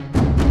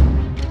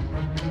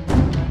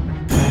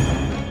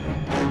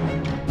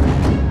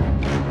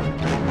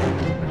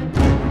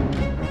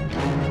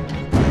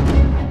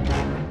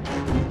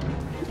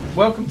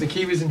Welcome to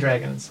Kiwis and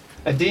Dragons,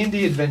 a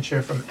D&D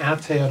adventure from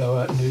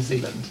Aotearoa, New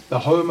Zealand, the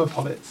home of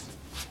hobbits.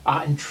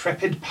 Our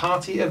intrepid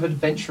party of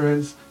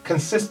adventurers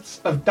consists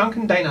of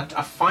Duncan Daynut,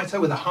 a fighter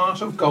with a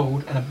heart of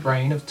gold and a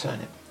brain of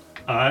turnip.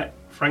 I,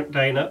 Frank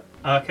Daynut,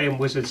 Arcane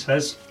Wizard,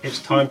 says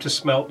it's time to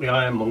smelt the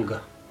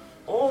Ironmonger.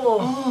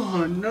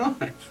 Oh,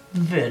 nice.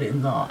 Very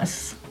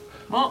nice.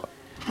 What?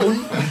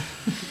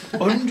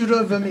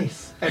 Aundra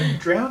Vermis, a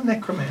drowned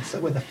necromancer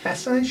with a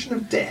fascination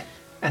of death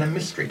and a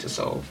mystery to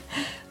solve.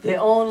 The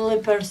only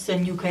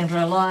person you can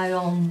rely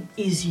on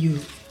is you.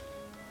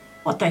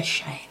 What a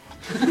shame.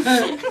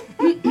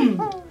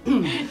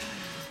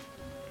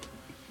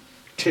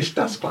 Tish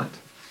Dusklight,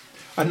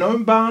 a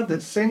gnome bard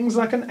that sings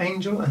like an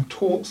angel and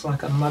talks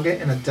like a mugger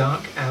in a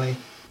dark alley.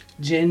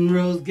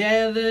 Generals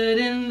gathered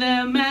in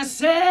their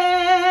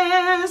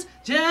masses,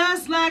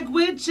 just like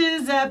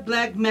witches at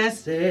black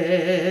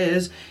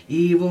masses.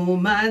 Evil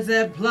minds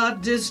that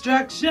plot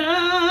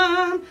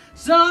destruction,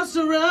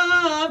 sorcerer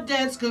of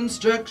death's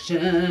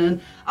construction.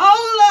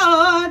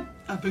 Oh Lord!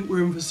 I think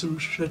we're in for some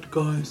shit,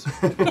 guys.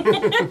 Oh,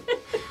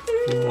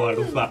 I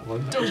love that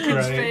one. That was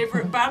Duncan's great.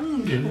 favourite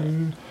band.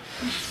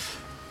 Yeah.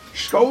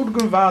 Skald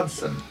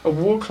Gunvardsen, a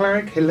war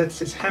cleric who lets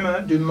his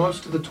hammer do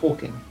most of the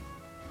talking.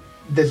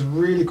 There's a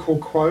really cool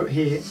quote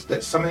here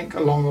that's something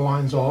along the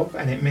lines of,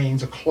 and it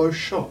means a close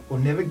shot will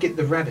never get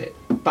the rabbit,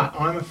 but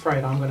I'm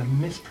afraid I'm going to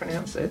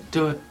mispronounce it.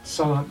 Do it.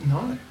 So,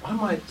 no, I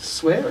might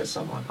swear at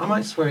someone. I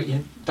might swear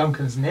at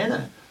Duncan's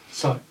nana.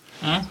 So,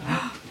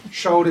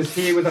 Skald is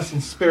here with us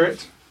in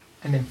spirit.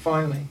 And then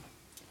finally,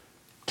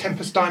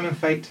 Tempest Diamond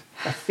Fate,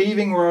 a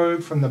thieving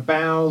rogue from the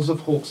bowels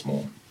of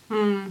Hawksmoor.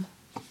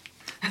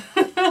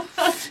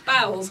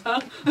 Bowels,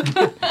 huh?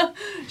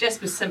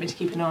 Jesper sent me to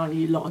keep an eye on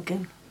you lot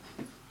again.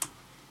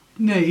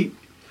 Nate.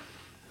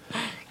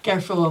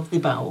 Careful of the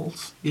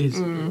bowels. Yes.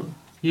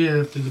 Yeah,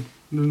 after the...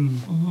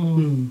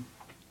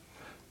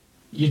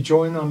 You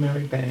join our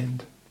merry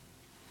band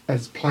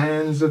as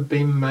plans have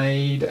been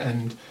made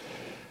and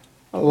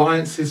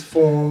alliances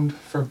formed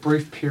for a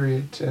brief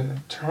period to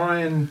try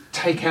and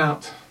take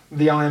out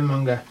the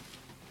Ironmonger,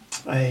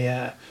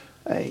 an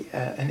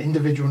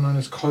individual known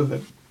as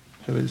Covert,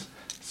 who is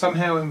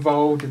somehow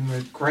involved in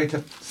the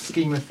greater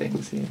scheme of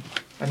things here,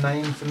 a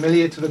name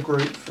familiar to the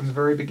group from the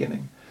very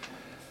beginning.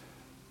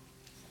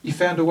 You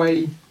found a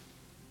way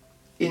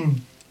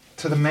in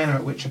to the manner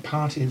at which a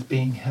party is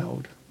being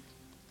held,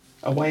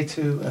 a way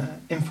to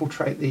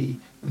infiltrate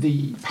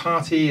the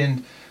party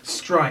and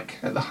strike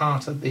at the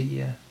heart of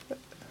the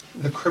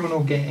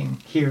criminal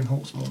gang here in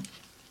Hawksmoor.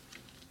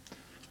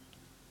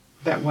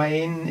 That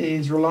way in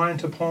is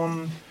reliant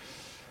upon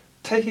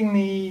taking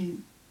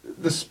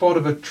the spot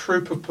of a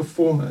troupe of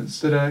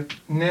performers that are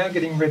now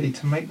getting ready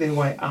to make their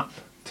way up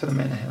to the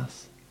manor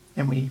house.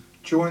 And we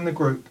join the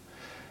group,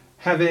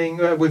 having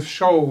with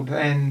Skald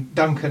and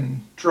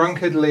Duncan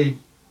drunkenly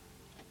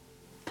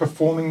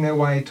performing their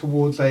way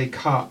towards a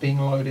cart being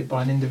loaded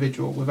by an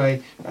individual with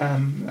a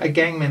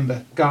gang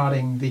member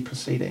guarding the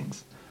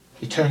proceedings.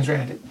 He turns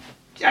around and,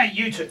 "Hey,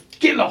 you two,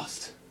 get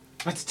lost!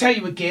 I have to tell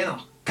you again,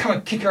 I'll come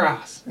and kick her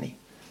ass." And he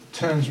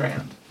turns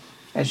round.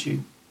 As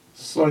you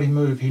slowly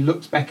move, he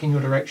looks back in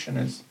your direction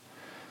as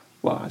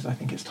I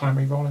think it's time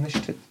we roll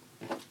initiative.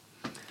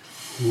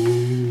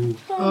 Ooh.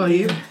 Oh,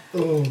 you?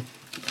 Oh.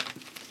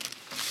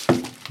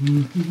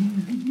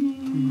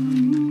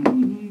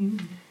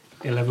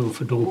 11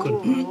 for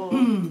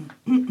Duncan.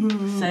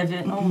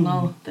 7. Oh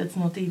no, that's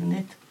not even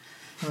it.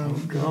 Oh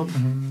God.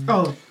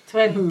 Oh.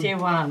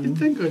 21. You'd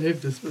think I'd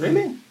have this.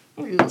 Really?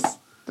 Yes.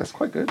 That's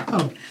quite good.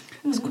 Oh.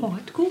 It's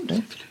quite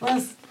good.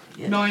 Well,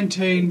 yeah.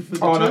 19 for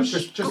the Oh, no,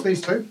 tush. just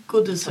these two.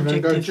 Good as I'm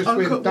going to go subjective. just I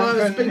with got well,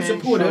 Duncan it's been and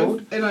supportive,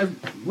 Skald. and I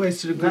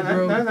wasted a good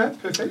roll. No,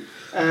 perfect.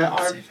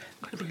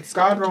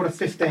 Guard rolled a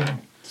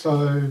 15,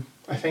 so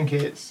I think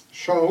it's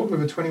Skald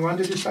with a 21,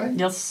 did you say?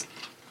 Yes.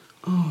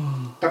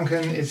 Oh.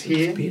 Duncan is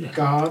here, Better.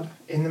 guard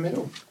in the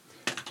middle.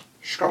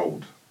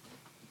 Skald,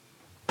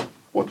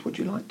 what would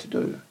you like to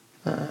do?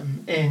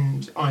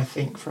 And I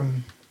think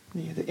from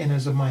the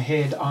inners of my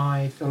head,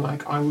 I feel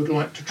like I would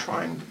like to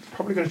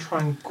probably going to try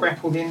and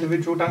grapple the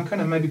individual Duncan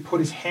and maybe put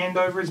his hand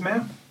over his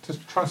mouth to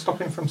try and stop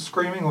him from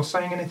screaming or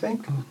saying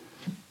anything.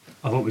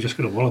 I thought we were just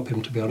going to wallop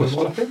him, to be honest.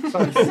 We'll wallop him.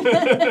 So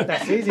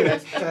that's easy.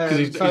 Because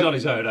he's on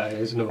his own,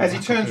 isn't he? As he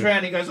turns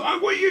around, he goes, "Oh,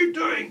 what are you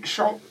doing?"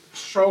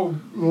 Skald,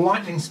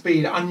 lightning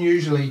speed,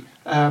 unusually,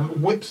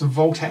 whips a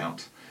Volt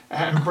out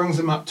and brings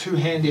him up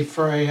two-handed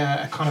for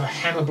a kind of a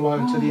hammer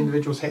blow to the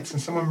individual's heads.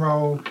 And someone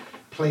roll,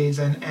 please,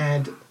 and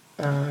add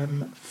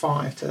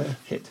 5 to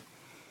hit.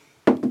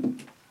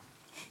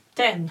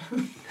 10.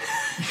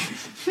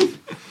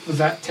 Was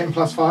that 10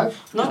 plus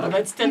 5? No,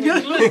 that's 10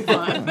 including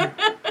 5.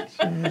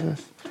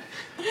 Jesus.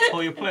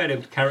 Oh, you're playing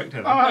him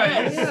character. Oh,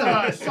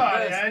 yes.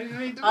 sorry. I didn't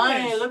mean to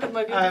Aye, miss. look at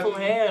my beautiful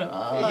hair.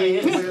 Oh, He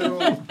yes.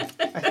 will,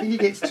 I think he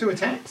gets 2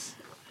 attacks.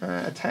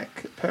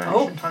 Attack per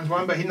action times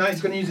 1, but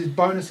he's going to use his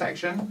bonus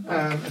action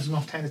as an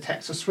offhand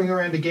attack. So swing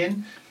around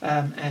again,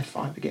 add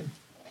 5 again.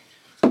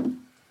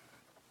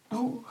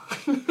 Oh.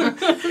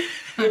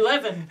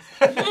 11.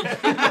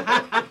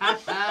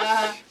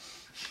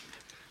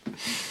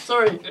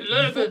 sorry,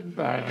 11.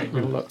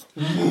 Look,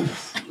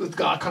 the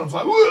guy kind of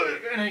like, "Whoa,"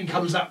 and then he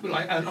comes up with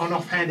like an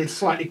offhanded,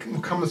 slightly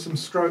cumbersome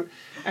stroke,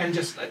 and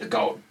just like, the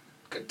gold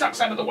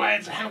ducks out of the way,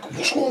 and the hammer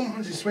goes,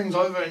 as he swings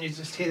over, and you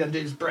just hear them do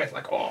his breath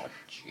like, oh,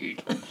 gee,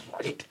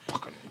 fucking.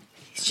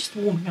 He's just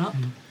warming up.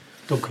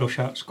 Duncan will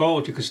shout,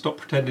 Scold, you can stop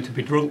pretending to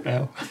be drunk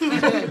now.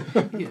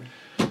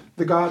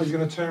 The guard is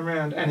going to turn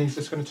around, and he's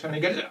just going to turn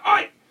and go,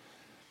 "Oi!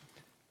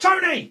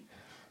 Tony!"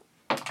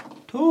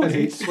 As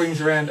he swings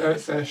around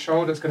Ertz's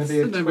shoulder, it's going to be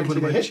a 20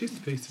 to hit.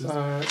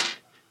 So,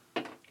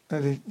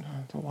 the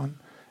one.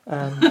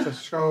 So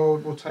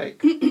Scold will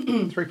take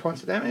 3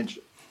 points of damage.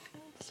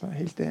 So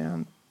he's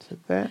down to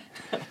that.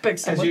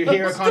 As you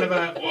hear a kind of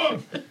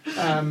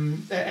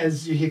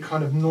as you hear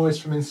kind of noise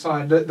from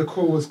inside, the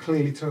call was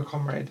clearly to a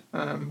comrade,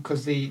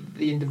 because the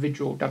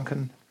individual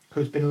Duncan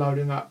who's been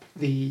loading up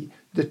the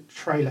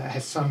trailer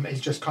is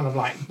just kind of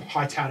like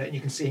hightailed it, and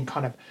you can see him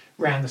kind of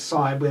round the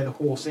side where the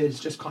horse is,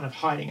 just kind of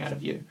hiding out of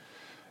view.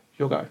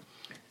 You'll go.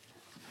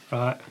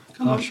 Right,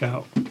 I'll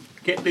shout,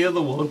 get the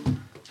other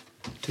one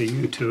to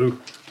you two,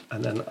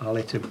 and then I'll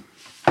hit him.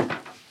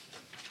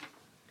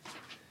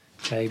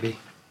 Maybe.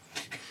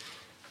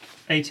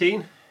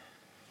 18?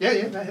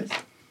 Yeah, that hits.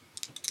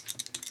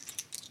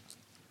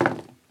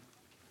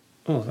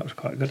 Oh, that was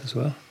quite good as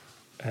well.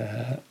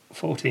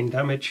 14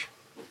 damage.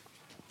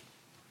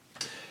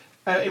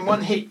 In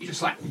one hit, you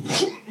just like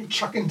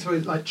chop into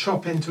his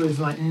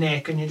like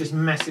neck, and you just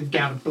massive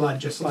gout of blood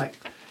just like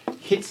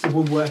hits the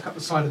woodwork up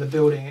the side of the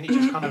building, and he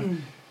just kind of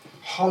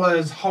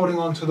hollers, holding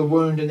on to the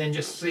wound, and then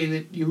just see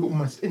that you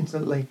almost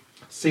instantly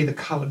see the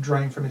colour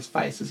drain from his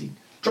face as he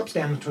drops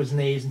down to his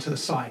knees and to the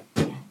side.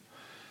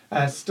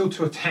 Still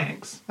two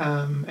attacks,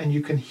 and you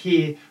can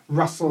hear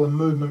rustle and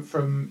movement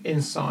from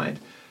inside.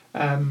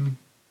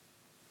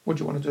 What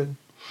do you want to do?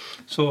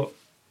 So,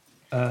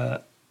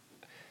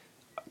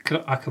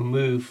 I can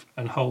move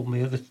and hold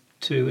my other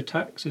two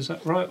attacks, is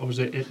that right? Or is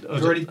it... You've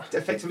already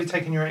effectively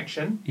taken your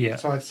action, yeah.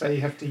 So I'd say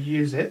you have to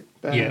use it.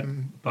 But I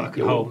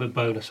could hold my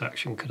bonus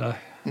action, could I?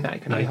 No, you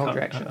can only hold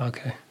your action.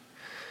 Okay.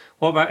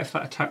 What about if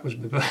that attack was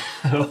my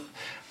bonus?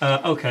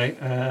 Okay,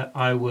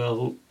 I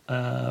will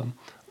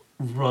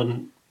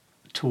run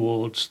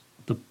towards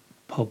the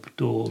pub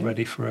door,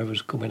 ready for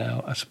whoever's coming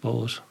out, I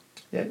suppose.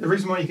 Yeah, the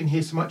reason why you can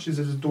hear so much is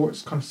there's a door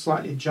that's kind of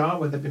slightly ajar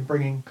where they've been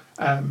bringing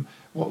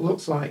what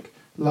looks like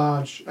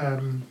large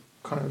kind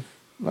of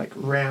like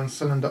round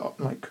cylinder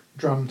like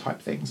drum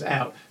type things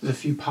out. There's a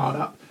few piled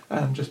up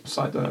just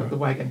beside the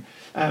wagon,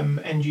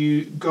 and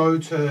you go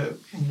to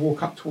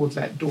walk up towards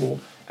that door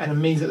and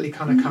immediately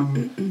kind of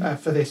come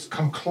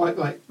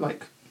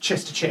like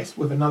chest to chest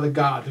with another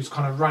guard who's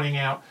kind of running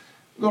out,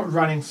 not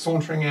running,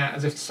 sauntering out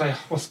as if to say,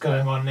 what's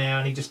going on now?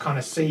 And he just kind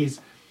of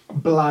sees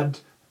blood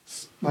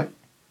like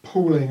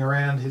pooling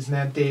around his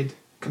now dead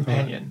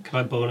companion. Can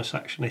I bonus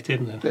action it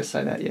in then? Let's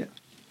say that, yeah.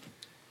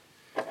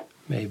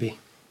 Maybe.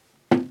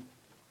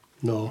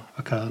 No,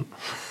 I can't.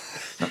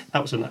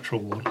 That was a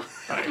natural one.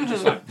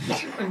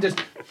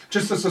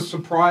 Just as a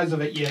surprise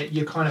of it,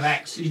 you kind of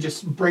axe, you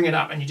just bring it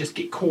up and you just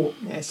get caught,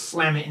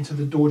 slam it into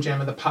the door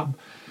jamb of the pub.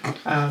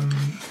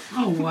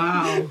 Oh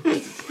wow!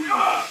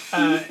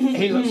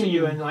 He looks at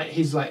you and like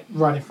he's like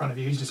right in front of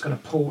you. He's just going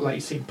to pull, like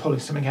you see him pulling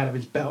something out of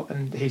his belt,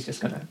 and he's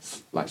just going to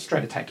like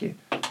straight attack you.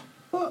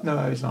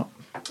 No, he's not.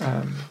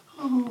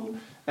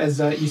 As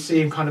you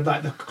see him kind of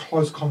like the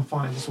close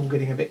confines, it's all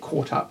getting a bit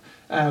caught up.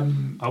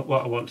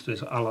 What I want to do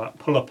is I'll like,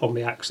 pull up on my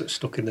axe that's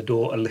stuck in the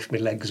door and lift my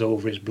legs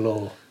over his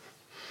blow.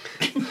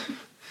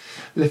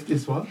 Lift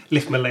his what?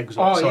 Lift my legs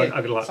up, so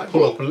I could like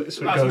pull up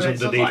so it goes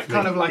underneath like, me.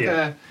 Kind of like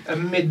a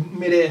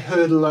mid-air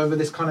hurdle over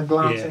this kind of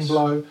glancing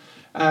blow.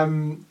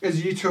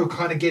 As you two are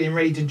kind of getting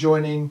ready to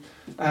join in,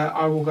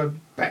 I will go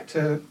back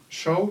to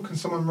Shold. Can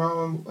someone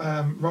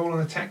roll an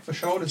attack for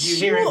Shold? As you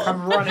hear him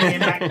come running in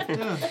back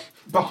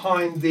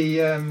behind the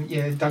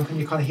Duncan,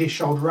 you kind of hear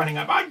Shold running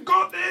up. I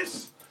got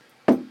this.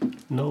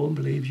 No one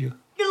believes you.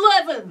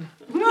 11!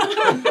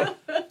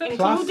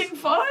 Including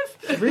 5?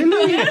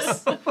 Really?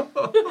 Yes.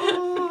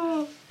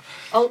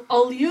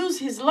 I'll use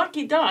his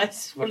lucky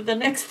dice for the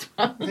next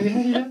one.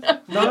 Yeah.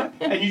 No?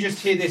 And you just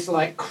hear this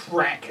like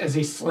crack as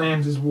he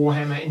slams his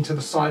warhammer into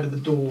the side of the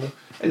door,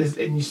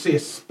 and you see a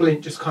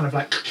splint just kind of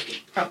like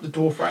out the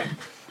door frame.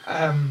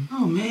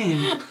 Oh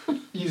man!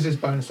 Use his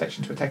bonus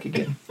action to attack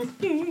again.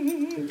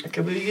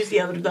 Okay, we'll use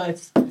the other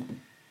dice.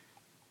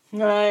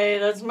 Right,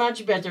 that's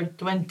much better.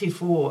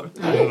 24.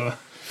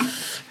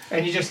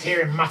 And you just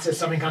hear him mutter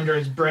something under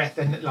his breath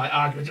and like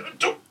arguing,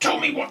 "Don't tell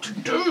me what to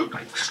do!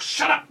 Like,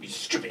 shut up, you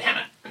stupid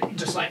hammer!" And he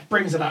just like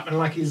brings it up, and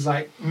like he's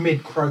like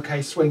mid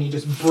croquet swing, he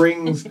just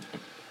brings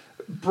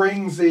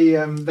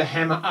the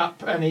hammer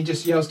up, and he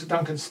just yells to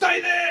Duncan, "Stay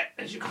there!"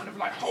 As you're kind of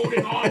like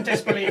holding on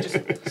desperately, he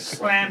just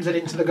slams it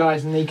into the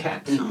guy's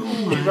kneecap.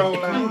 Oh my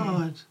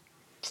god!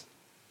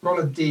 Roll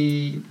a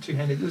D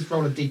two-handed. Let's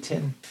roll a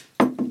D10.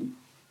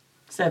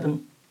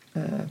 7.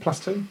 Plus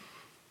 2.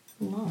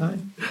 No.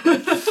 9.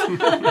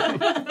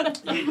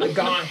 The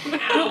guy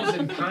howls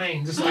in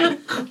pain, just like,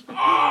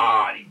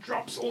 and he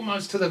drops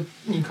almost to the.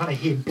 You kind of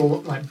hear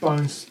like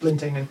bones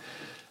splinting,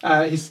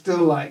 He's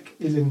still like,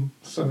 he's in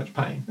so much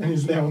pain. And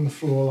he's now on the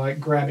floor, like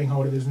grabbing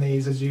hold of his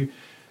knees as you...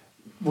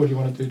 What do you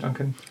want to do,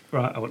 Duncan?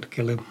 Right, I want to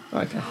kill him.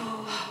 Okay.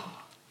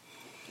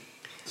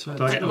 So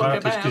Do I get Look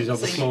advantage because he's on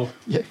the about, floor?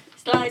 Yeah.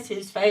 Slice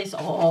his face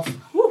off.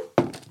 Woo.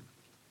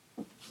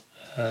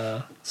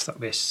 So that'll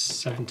be a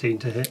 17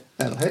 to hit.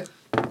 That'll hit.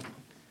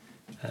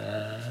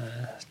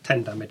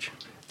 10 damage.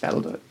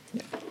 That'll do it.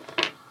 Yeah.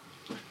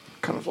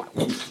 Kind of like,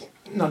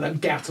 not a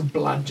gout of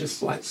blood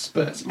just like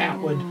spurts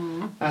outward.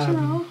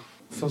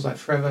 Feels like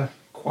forever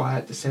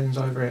quiet descends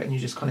over it, and you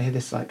just kind of hear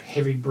this like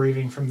heavy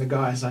breathing from the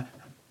guy. It's like,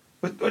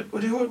 what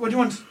do you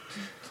want?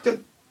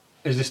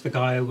 Is this the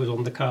guy who was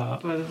on the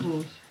cart? by the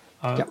horse.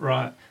 Yep.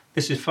 Right.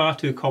 This is far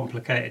too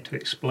complicated to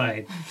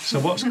explain. So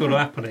what's going to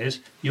happen is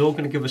you're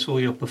going to give us all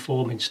your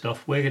performing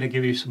stuff. We're going to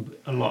give you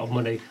a lot of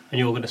money, and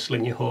you're going to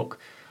sling your hook.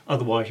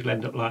 Otherwise, you'll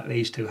end up like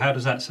these two. How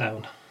does that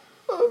sound?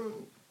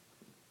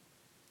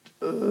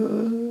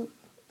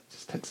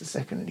 Just takes a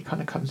second, and he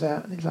kind of comes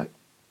out, and he's like,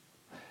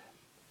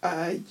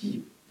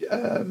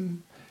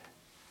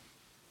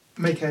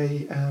 make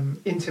a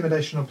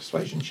intimidation or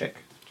persuasion check,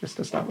 just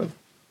to start with.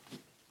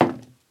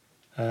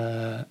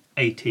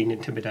 18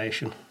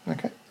 intimidation.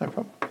 Okay, no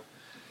problem.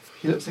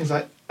 He looks and he's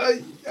like,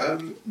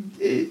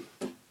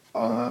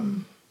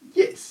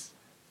 yes,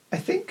 I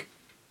think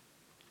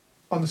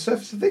on the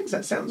surface of things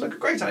that sounds like a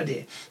great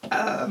idea.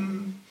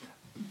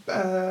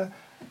 Arnett,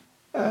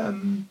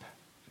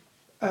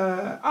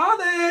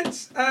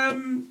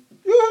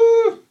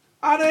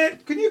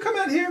 Arnett, can you come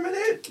out here a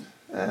minute?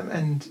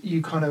 And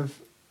you kind of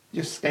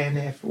just stand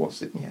there for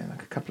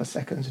like a couple of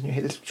seconds, and you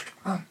hear this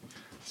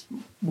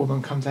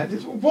woman comes out.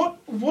 What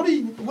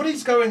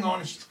is going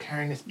on? She's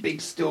carrying this big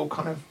steel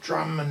kind of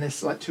drum and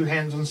this like two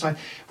hands on the side.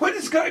 What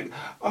is going?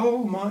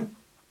 Oh my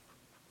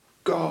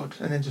God!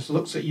 And then just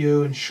looks at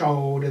you and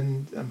Shold,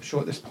 and I'm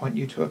sure at this point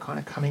you two are kind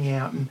of coming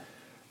out and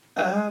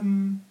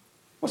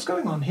what's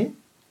going on here?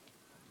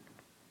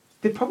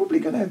 They're probably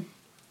going to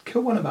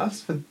kill one of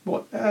us for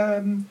what?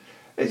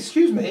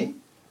 Excuse me.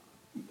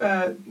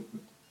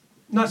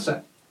 No,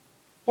 sir.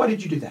 Why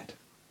did you do that?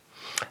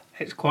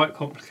 It's quite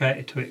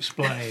complicated to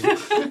explain.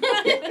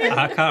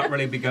 I can't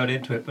really be going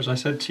into it, but as I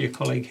said to your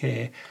colleague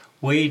here,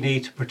 we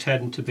need to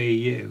pretend to be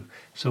you.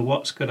 So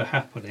what's going to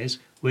happen is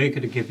we're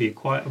going to give you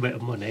quite a bit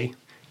of money.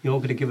 You're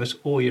going to give us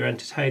all your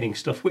entertaining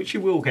stuff, which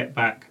you will get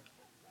back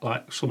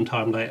like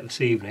sometime later this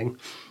evening,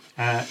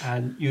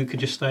 and you could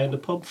just stay in the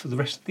pub for the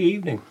rest of the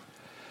evening.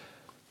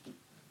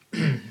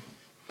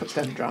 Puts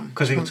down the drum.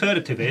 Because the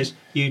alternative is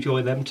you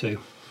join them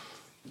too.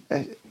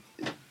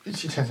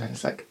 She turns around and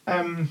it's like,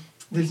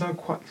 there's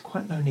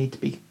quite no need to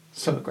be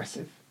so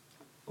aggressive.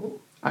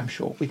 I'm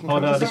sure we can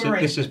come to some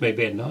this is me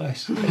being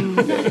nice.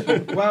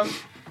 Well,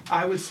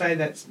 I would say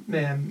that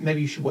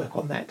maybe you should work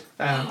on that.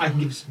 I can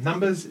give you some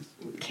numbers.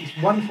 She's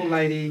a wonderful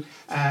lady.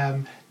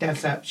 Down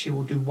south, she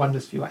will do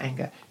wonders for your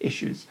anger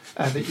issues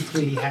that you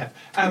clearly have.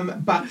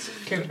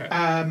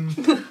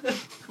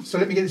 So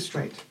let me get this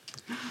straight.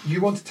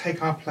 You want to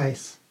take our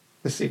place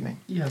this evening?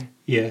 Yeah.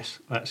 Yes,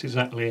 that's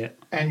exactly it.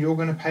 And you're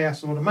going to pay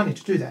us a lot of money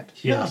to do that?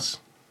 Yes.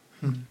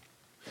 He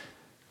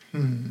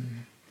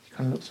kind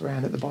of looks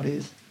around at the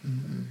bodies.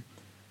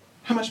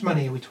 How much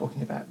money are we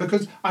talking about?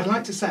 Because I'd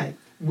like to say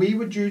we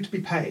were due to be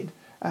paid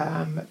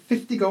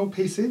 50 gold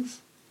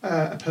pieces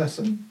a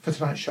person for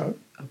tonight's show.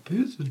 A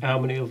person? How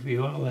many of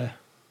you are there?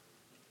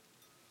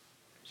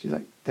 She's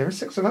like, there are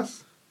 6 of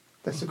us.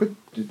 That's a good.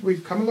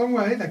 We've come a long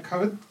way. They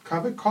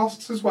covered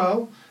costs as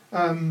well.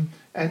 And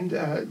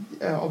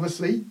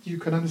obviously you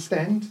can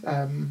understand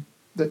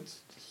that.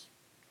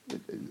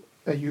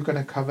 Are you going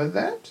to cover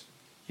that?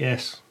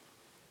 Yes.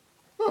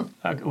 Oh.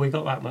 We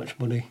got that much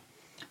money.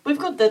 We've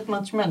got that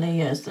much money,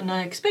 yes, and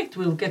I expect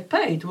we'll get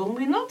paid, will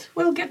we not?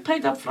 We'll get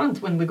paid up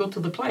front when we go to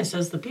the place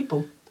as the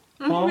people.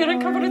 Oh, We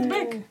recover it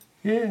back.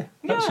 Yeah,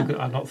 that's Yeah. a good.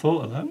 I've not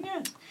thought of that.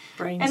 Yeah.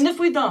 Brains. And if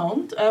we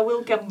don't,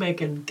 we'll come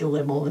back and kill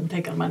them all and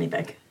take our money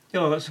back.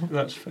 Yeah, that's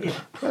fair.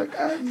 Yeah.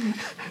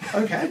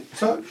 Okay,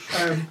 so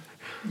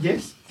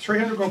yes,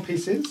 300 gold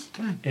pieces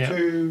Yeah.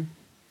 to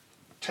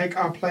take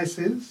our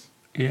places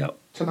Yeah.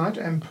 tonight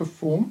and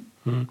perform.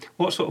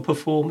 What sort of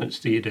performance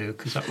do you do?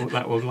 Because that would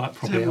like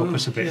probably help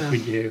us a bit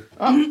with you.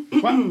 Oh,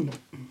 well,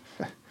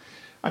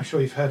 I'm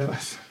sure you've heard of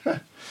us.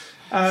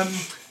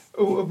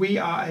 We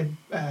are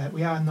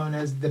known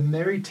as the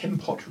Merry Tin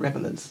Pot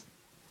Revellers.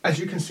 As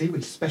you can see,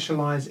 we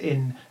specialise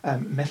in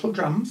metal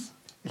drums.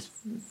 It's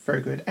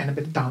very good, and a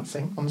bit of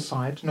dancing on the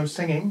side. No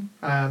singing.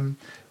 Yeah.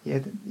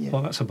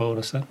 Well, that's a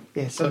bonus then.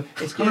 Yeah. So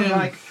it's kind of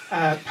like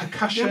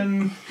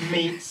percussion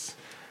meets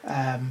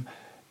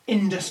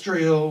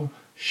industrial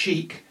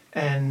chic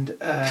and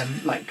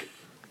like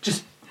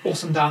just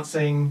awesome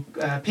dancing.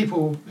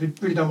 People who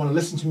really don't want to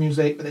listen to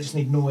music, but they just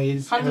need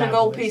noise. 100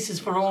 gold pieces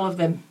for all of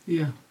them.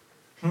 Yeah.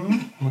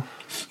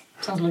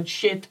 Sounds like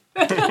shit.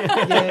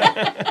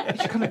 Yeah.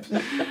 It's kind of,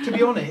 to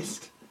be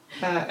honest,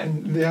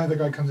 and the other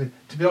guy comes in.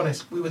 To be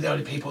honest, we were the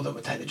only people that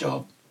would take the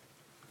job.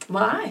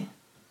 Why?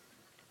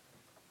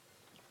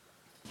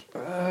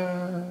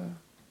 No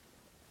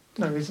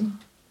reason.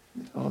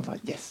 I was like,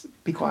 yes,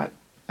 be quiet.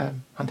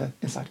 Hunter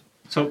inside.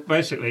 So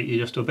basically, you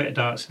just do a bit of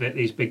dancing at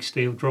these big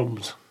steel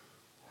drums.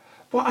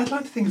 Well, I'd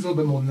like to think it's a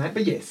little bit more than that,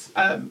 but yes.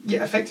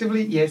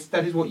 Effectively, yes,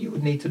 that is what you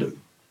would need to do.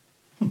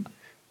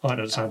 Oh, that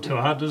doesn't sound too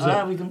hard, does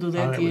it? We can do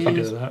that. I think we can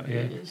do that,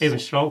 yeah. Yes. Even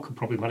Stroll could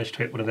probably manage to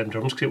hit one of them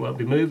drums because it won't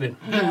be moving.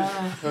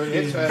 Yeah. So,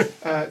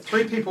 yes,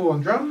 3 people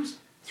on drums,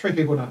 3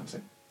 people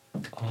dancing.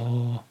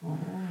 Oh.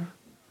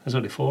 There's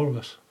only 4 of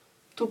us.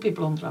 2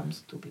 people on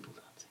drums, 2 people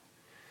dancing.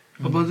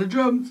 What about the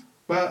drums?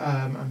 Well,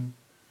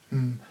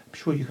 I'm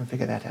sure you can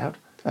figure that out.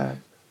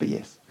 But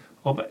yes,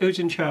 Oh, but who's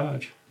in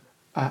charge?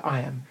 I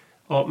am.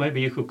 Or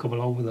maybe you could come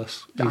along with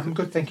us. I'm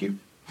good, thank you.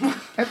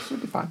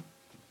 Absolutely fine.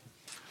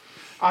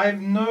 I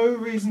have no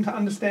reason to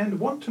understand,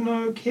 want to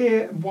know,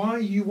 care why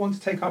you want to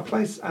take our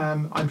place.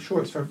 I'm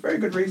sure it's for a very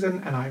good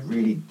reason, and I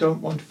really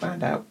don't want to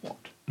find out what.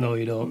 No,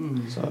 you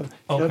don't. So, if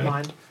you don't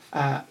mind,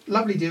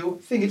 lovely deal.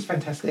 Think it's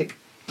fantastic.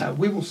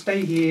 We will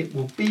stay here.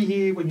 We'll be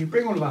here when you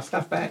bring all of our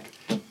stuff back.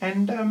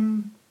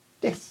 And,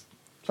 yes.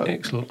 So,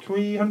 Excellent.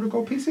 300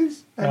 gold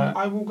pieces, and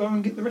I will go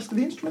and get the rest of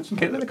the instruments and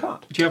put them in the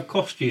cart. Do you have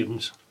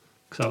costumes?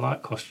 Because I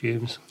like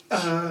costumes.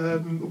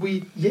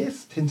 We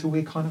tend to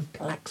wear kind of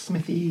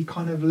blacksmithy,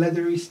 kind of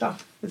leathery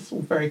stuff. It's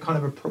all very kind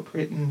of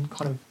appropriate and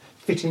kind of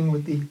fitting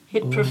with the...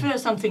 He'd prefer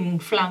something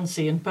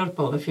flouncy and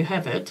purple if you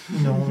have it.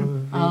 No,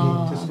 really,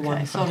 Oh, just the okay.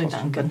 one Sorry,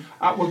 costume. Duncan.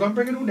 We're going to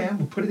bring it all down.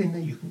 We'll put it in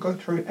there. You can go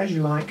through it as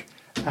you like.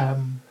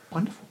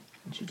 Wonderful.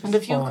 And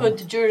if you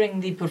could, during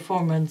the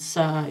performance,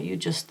 you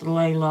just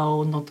lay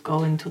low, not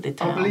go into the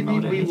town believe me,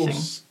 or we will anything.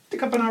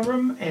 stick up in our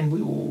room and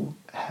we will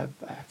have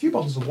a few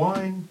bottles of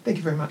wine. Thank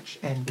you very much,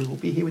 and we will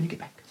be here when you get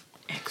back.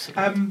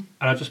 Excellent. And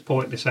I just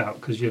point this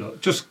out because,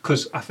 just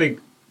because I think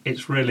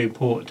it's really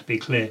important to be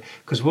clear.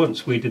 Because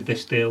once we did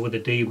this deal with the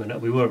demon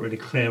and we weren't really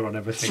clear on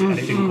everything and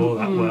it didn't go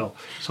that well.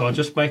 So I'll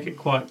just make it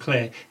quite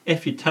clear.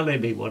 If you tell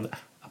anyone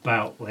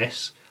about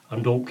this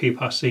and don't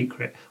keep our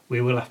secret,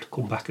 we will have to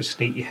come back and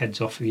sneak your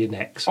heads off of your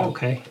necks,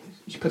 okay?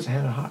 She puts her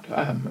hand on her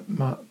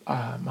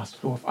heart. Master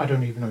Dwarf, I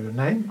don't even know your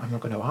name. I'm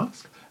not going to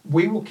ask.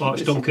 We will keep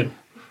It's Duncan.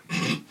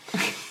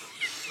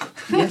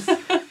 Yes,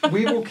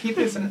 we will keep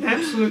this an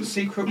absolute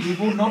secret. We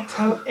will not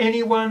tell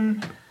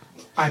anyone.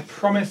 I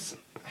promise,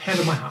 hand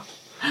on my heart.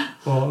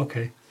 Oh,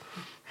 okay.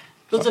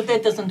 Because if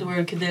that doesn't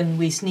work, then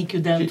we sneak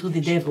you down to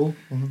the devil.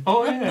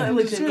 Oh, yeah.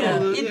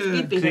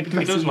 It'd be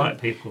He does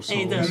like people, so...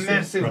 He A does.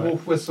 massive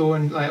wolf whistle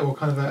and or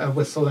kind of a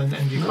whistle, and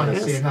you kind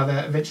of see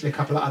Yes. eventually a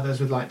couple of others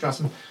with like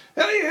drums.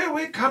 Hey,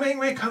 we're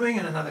coming,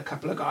 and another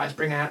couple of guys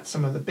bring out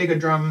some of the bigger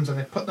drums and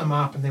they put them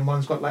up, and then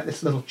one's got like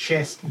this little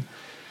chest. And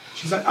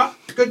she's like, oh,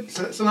 good.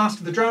 So that's the last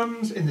of the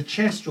drums. In the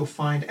chest, you'll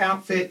find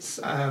outfits.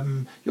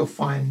 You'll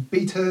find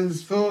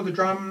beaters for the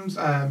drums.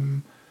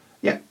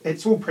 Yeah,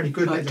 it's all pretty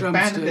good. Like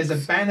There's a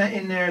banner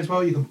in there as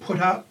well you can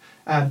put up.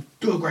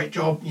 Do a great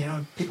job.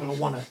 People will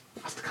want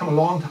us to come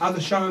along to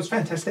other shows.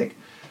 Fantastic.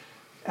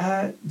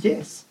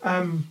 Yes.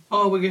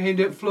 Oh, we're going to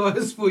hand out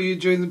flyers for you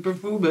during the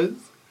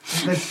performance.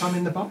 There's some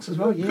in the box as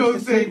well. Yeah, Cool,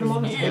 just save them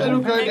on. thanks. Yeah.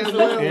 That'll go down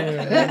well.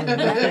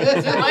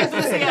 Would you like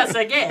to see us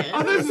again?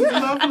 Oh, this is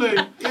lovely.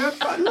 Yeah,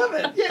 I love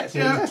it. Yes,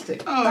 Yeah.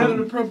 fantastic. Oh, not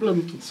a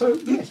problem. So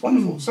yes,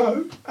 wonderful.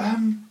 So,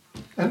 and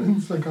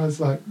the guy's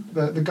like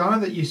the guy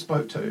that you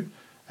spoke to,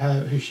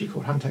 who she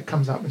called Hunter,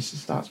 comes up and she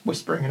starts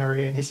whispering in her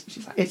ear, and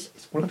she's like,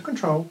 "It's all under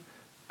control.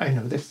 I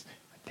know this.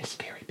 They're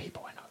scary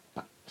people, I know,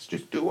 but let's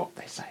just do what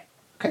they say.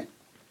 Okay,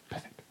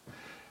 perfect.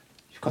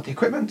 You've got the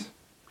equipment.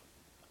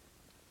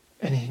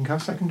 Anything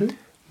else I can do?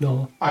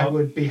 No. I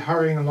would be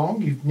hurrying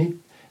along. You need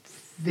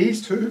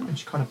these two," and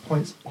she kind of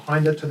points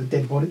behind her to the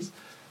dead bodies.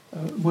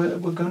 We're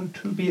going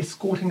to be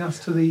escorting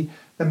us to the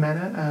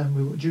manor.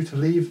 We were due to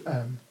leave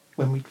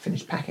when we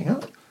finished packing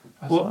up.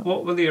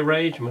 What were the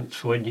arrangements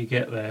for when you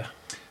get there?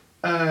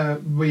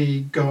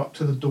 We go up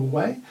to the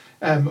doorway.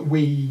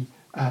 We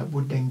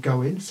would then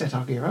go in, set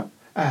our gear up.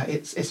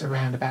 It's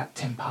around about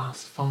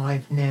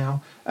 5:10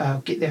 now.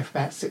 Get there for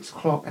about 6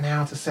 o'clock, an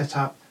hour to set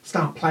up.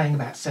 Start playing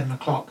about 7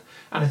 o'clock.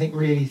 And I think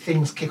really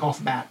things kick off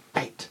about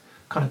 8.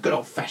 Kind of good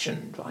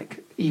old-fashioned,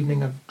 like,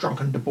 evening of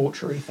drunken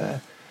debauchery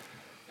for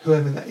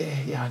whoever that...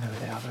 Yeah, I know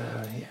they are,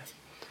 but, yeah.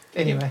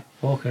 Anyway.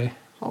 Okay.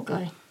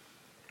 Okay.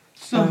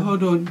 So,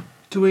 hold on.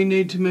 Do we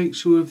need to make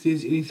sure if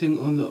there's anything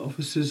on the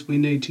officers we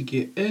need to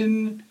get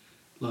in?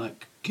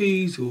 Like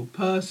keys or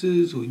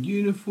passes or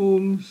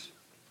uniforms?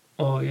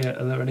 Oh, yeah.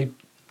 Are there any...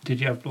 Did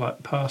you have,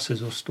 like,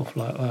 passes or stuff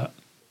like that?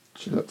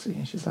 She looks at you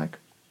and she's like,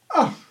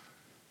 oh,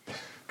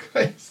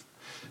 Grace,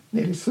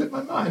 nearly slipped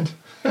my mind.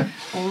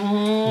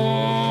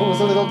 Pulls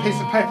a little piece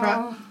of paper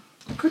out.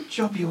 Good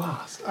job you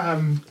asked.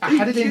 I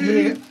had it in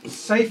here,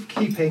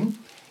 safekeeping,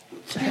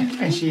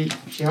 and she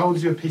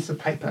holds you a piece of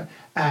paper.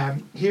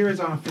 Here is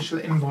our official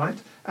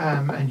invite,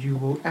 and you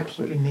will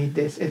absolutely need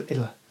this.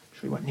 It'll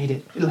sure you won't need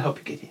it. It'll help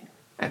you get here.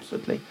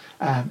 Absolutely.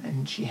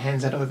 And she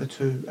hands that over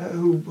to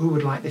who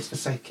would like this for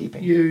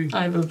safekeeping. You.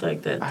 I will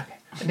take that.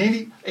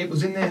 Okay. It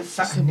was in there.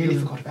 I nearly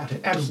forgot about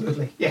it.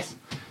 Absolutely. Yes.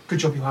 Good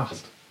job you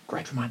asked.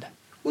 Great reminder.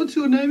 What's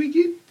your name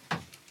again?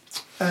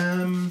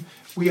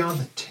 We are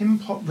the Tin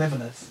Pot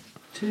Revelers.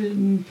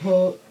 Tin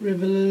Pot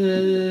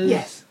Revelers.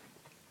 Yes.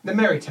 The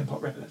Merry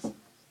Tempot Revellers.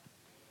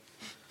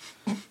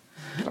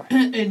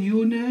 And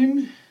your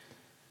name?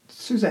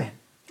 Suzanne.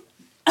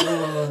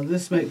 Oh,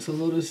 this makes a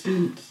lot of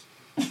sense.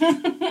 It's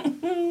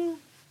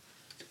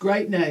a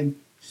great name,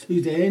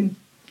 Suzanne.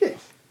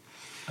 Yes.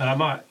 And I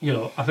might,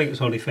 I think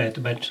it's only fair to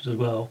mention as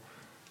well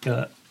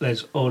that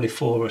there's only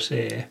 4 of us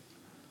here,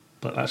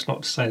 but that's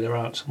not to say there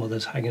aren't some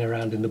others hanging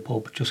around in the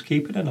pub just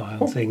keeping an eye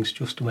on things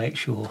just to make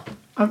sure.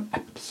 I'm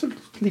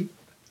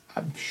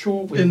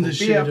sure we In will the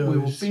be up. We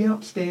will shadows. be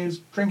upstairs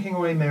drinking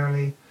away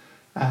merrily.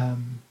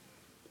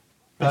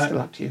 Best of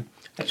luck to you.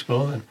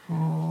 Explore then.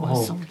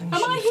 Oh, something.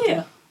 Am I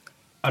here?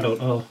 I don't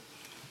know.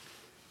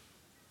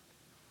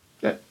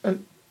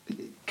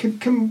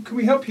 Can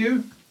we help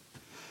you?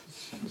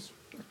 This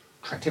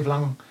attractive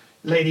young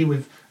lady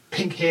with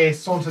pink hair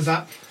saunters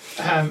up.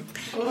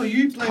 Oh,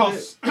 you play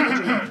Coughs.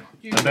 And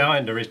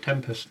behind her is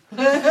Tempest.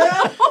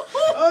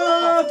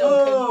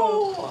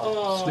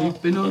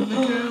 Sleeping on the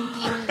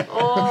couch.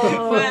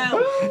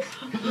 Well,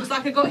 looks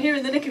like I got here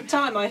in the nick of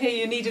time. I hear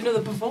you need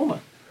another performer.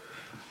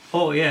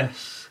 Oh,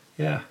 yes.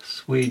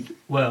 Yes. There's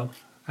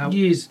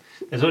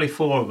only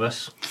 4 of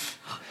us,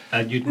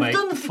 and you'd make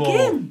done it 4.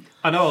 again.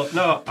 I know.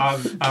 No,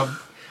 I'm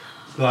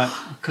like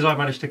because I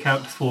managed to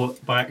count to 4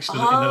 by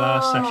accident in the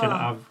last session.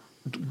 I've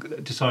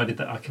decided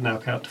that I can now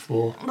count to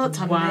 4, That's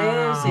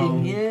Wow.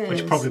 amazing, yes.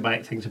 which probably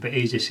make things a bit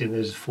easier seeing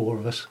there's 4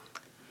 of us.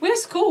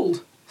 Where's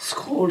Scald?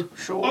 Scald.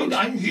 Short.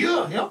 I'm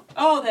here. Yeah.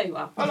 Oh, there you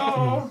are.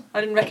 Hello. I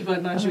didn't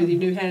recognise you with your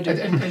new hairdo.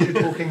 And as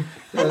you're talking,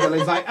 the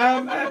lady's like,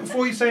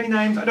 before you say any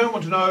names, I don't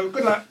want to know.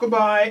 Good luck.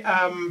 Goodbye.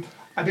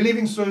 I'll be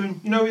leaving soon.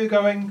 You know where you're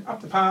going.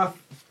 Up the path.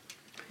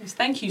 Yes,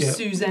 thank you, Yeah.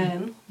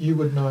 Suzanne. You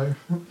would know.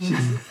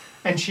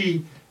 And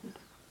she.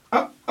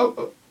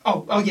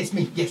 Oh, yes,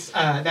 me. Yes,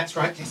 that's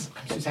right. Yes,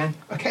 I'm Suzanne.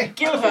 Okay.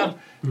 Kill her.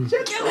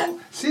 Gentle.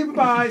 See you,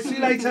 bye. See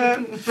you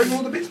later. Bring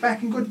all the bits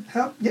back in good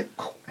health. Yep.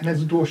 Cool. And as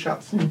the door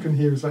shuts, you can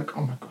hear it's like,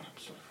 oh my god, I'm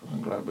so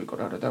fucking glad we got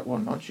out of that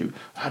one, aren't you?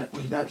 How did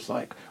we? That's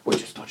like we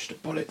just dodged a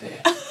bullet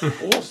there.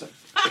 Awesome.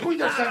 We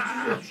just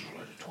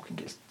talking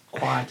gets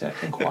quieter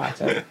and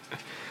quieter.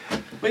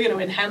 We're going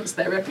to enhance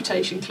their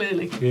reputation,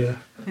 clearly. Yeah.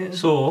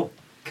 So,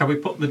 can we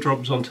put the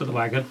drums onto the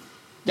wagon?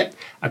 Yep.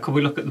 And can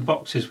we look at the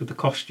boxes with the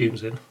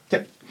costumes in?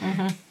 Yep.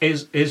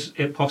 Is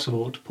it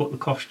possible to put the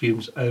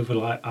costumes over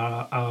like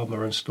our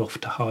armour and stuff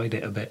to hide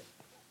it a bit?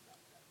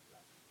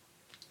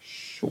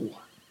 Sure.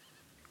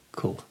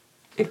 Cool.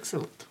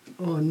 Excellent.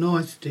 Oh,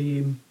 nice,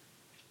 DM.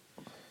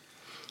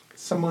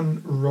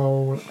 Someone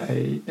roll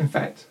a. In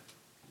fact,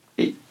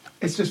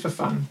 it's just for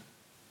fun.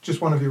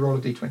 Just one of you roll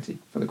a d20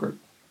 for the group.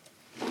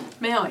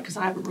 May I? Because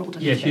I haven't rolled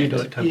anything. Yes, you do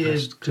it, Tempest,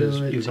 Yes, because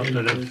do it, you've not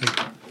done Tempest.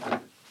 anything.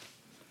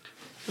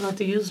 I'll have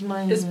to use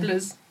my... It's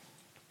Blizz.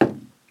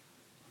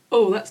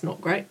 Oh, that's not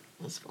great.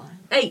 That's fine.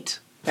 8.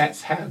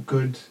 That's how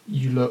good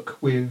you look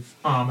with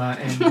armour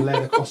and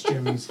leather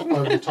costumes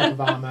over the top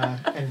of armour.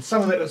 And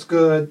some of it looks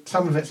good,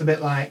 some of it's a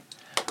bit like,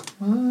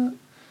 what?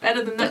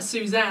 Better than that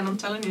Suzanne, I'm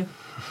telling you.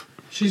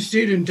 She's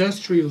still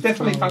industrial.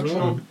 Definitely style,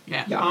 functional. right?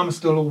 Yeah. Your armour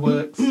still all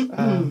works.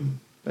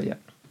 But yeah.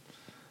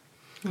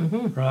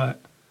 Right.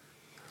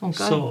 Okay.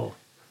 So,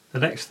 the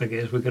next thing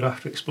is we're going to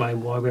have to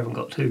explain why we haven't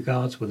got 2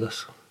 guards with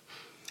us.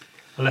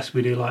 Unless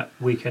we do like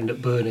weekend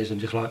at Bernie's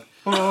and just like,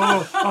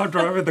 oh, I'm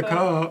driving the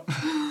car.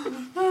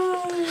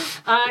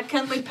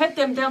 Can we pet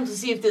them down to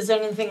see if there's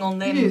anything on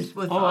them Yes.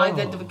 with Oh, that's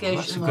a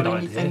identification good or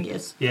anything? idea.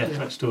 Yes. Yeah,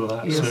 let's do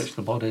that. Yes. Search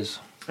the bodies.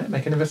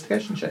 Make an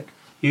investigation check.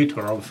 You two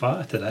are on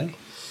fire today.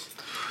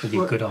 With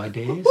your good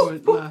ideas.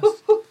 Won't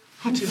last. Hot.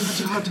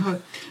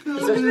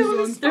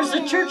 There's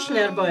a church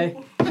nearby.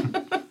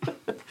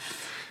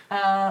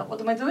 What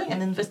am I doing?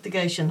 An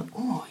investigation.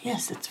 Oh,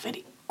 yes, that's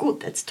very good.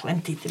 That's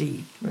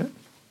 23. Yeah.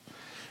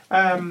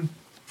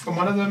 From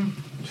one of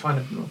them, you find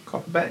a little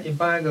copper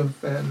bag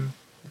of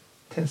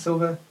 10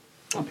 silver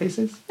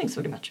pieces. Thanks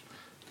very much.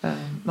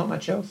 Not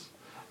much else.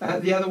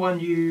 The other one,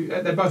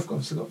 they're both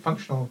obviously got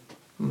functional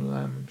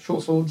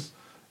short swords,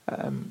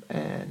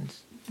 and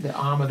the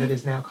armour that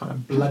is now kind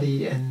of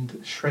bloody and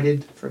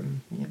shredded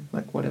from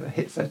like whatever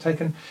hits they've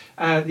taken.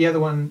 The other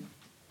one,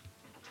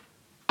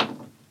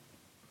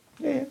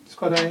 it's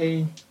got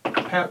a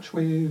pouch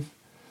with,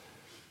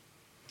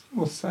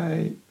 we'll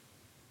say,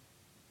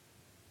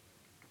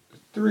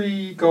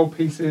 3 gold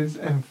pieces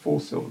and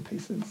 4 silver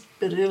pieces.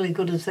 But really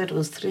good if that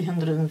was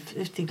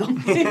 350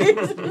 gold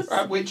pieces.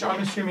 Which I'm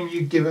assuming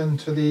you've given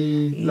to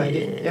the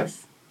lady.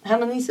 Yes. How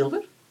many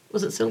silver?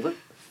 Was it silver?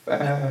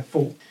 Yep.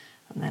 4.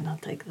 And then I'll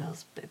take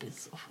those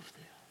babies off of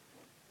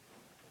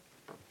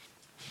there.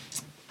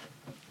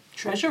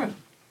 Treasurer.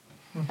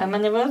 How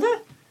many were there?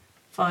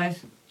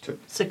 5. 2.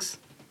 6.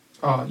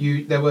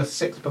 There were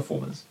 6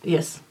 performers.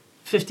 Yes.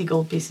 50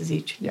 gold pieces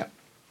each. Yeah.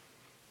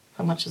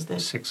 How much is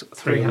that?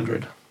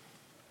 300. I'll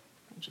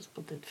just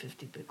put that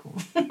 50 back on.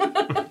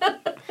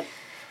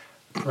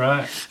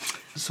 Right.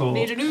 So,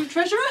 Need a new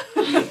treasurer?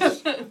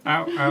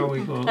 how are we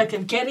going? I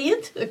can carry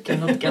it. I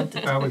cannot count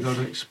it. How are we going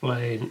to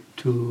explain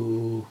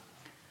to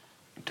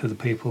the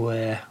people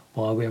there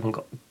why we haven't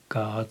got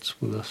guards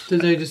with us?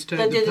 Did they just take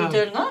They the didn't pub?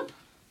 turn up.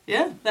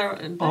 Yeah, they're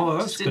Oh,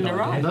 that's just a good didn't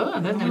idea. arrive. No,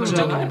 then We they were were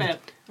talking arrived. about.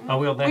 Are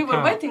we on their We were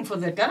cart? waiting for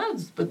the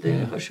guards, but they Yeah.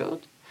 never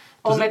showed.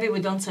 Or Does it- maybe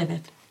we don't say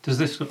that. Does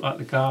this look like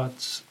the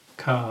guard's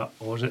cart,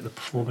 or is it the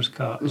performer's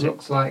cart? It Is it?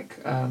 looks like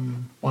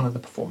one of the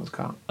performers'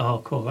 cart. Oh,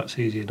 cool. That's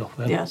easy enough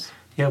then. Yes.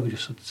 Yeah, we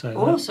just had to say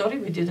Oh, that. sorry,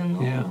 we didn't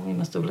know. Yeah. We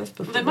must have left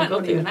before They might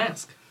got not even here.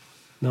 ask.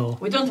 No.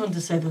 We don't want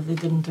to say that they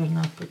didn't turn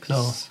up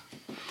because...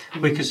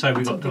 We could say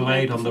we got Something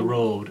delayed like on the before.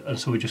 road, and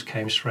so we just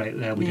came straight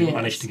there. We didn't Yes.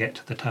 manage to get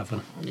to the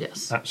tavern.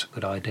 Yes. That's a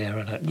good idea,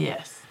 isn't it?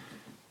 Yes.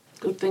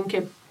 Good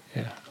thinking.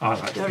 Yeah, I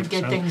like to You're think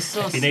getting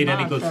so. so If you need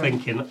any good smart,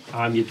 thinking,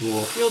 I'm your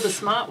dwarf. You're the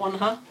smart one,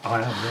 huh?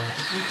 I am, yeah.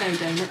 Okay,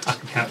 Damon. I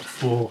can count to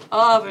 4.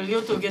 Oh, well,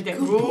 you two get a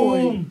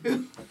room.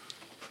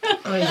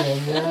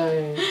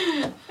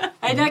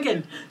 Hey,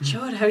 Duncan.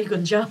 Sure, how you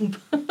going to jump?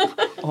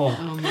 Oh,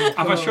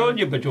 have I shown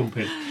you by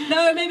jumping?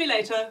 No, maybe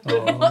later.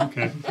 Oh,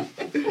 okay.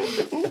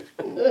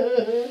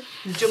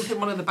 Jump in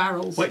one of the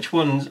barrels. Which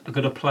ones are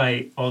going to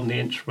play on the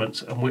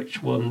instruments and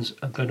which ones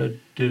are going to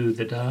do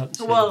the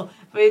dancing? Well,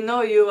 we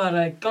know you are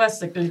a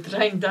classically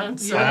trained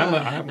dancer.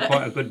 I am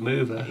quite a good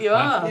mover. You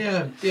are.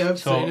 Yeah, I've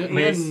So, seen it.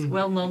 me- Yes,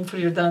 well known for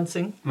your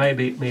dancing.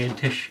 Maybe me and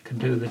Tish can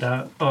do the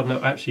dance. Oh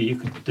no, actually you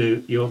could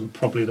do. You're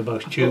probably the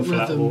most tuned for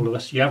that of rhythm. all of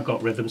us. You have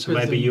got rhythm, so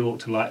maybe Rhythm. you ought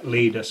to like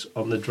lead us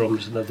on the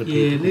drums and other Yeah,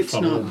 people can let's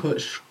follow not them. put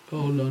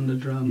Skoll on the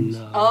drums.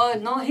 No. Oh,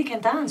 no, he can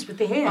dance with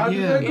the hair. I'd be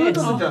Yeah, very good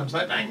yes. on the drums,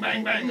 like bang,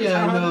 bang, bang. That's Yeah,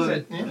 how hard no, is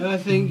it? Yeah. I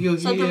think you'll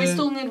So do we hear...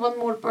 still need one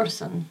more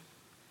person?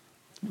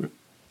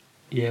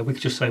 Yeah, we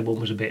could just say one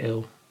was a bit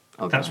ill.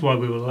 Okay. That's why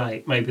we were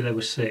late. Maybe there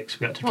were 6.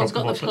 We had to One's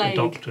drop them got off the at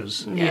the plague.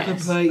 doctor's. The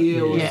Yes.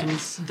 plague, or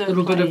Yes. some The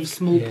little bit plague. of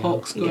small Yeah.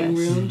 pox going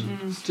Yes. round.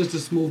 Mm. Just a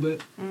small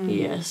bit.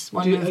 Yes,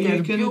 one Do- of are their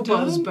you gonna pupils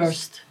dance?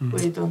 burst. Mm.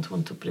 We don't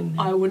want to bring them.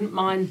 I wouldn't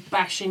mind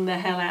bashing the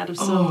hell out of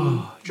some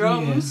Oh,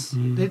 drums.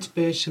 Mm. Let's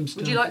bash some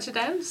stuff. Would you like to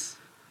dance?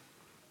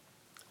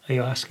 Are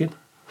you asking?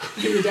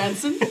 You were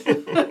dancing?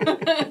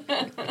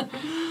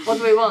 What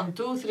do we want?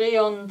 2, 3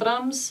 on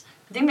drums?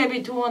 I think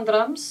maybe 2 on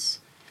drums.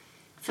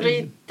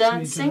 3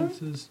 dancing.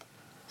 dancers.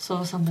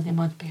 So somebody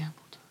might be able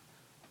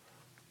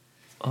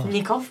Oh. to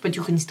nick off, but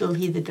you can still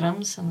hear the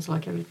drums. Sounds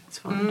like everything's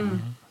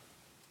fine.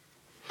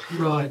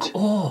 Right.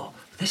 Oh,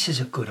 this is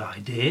a good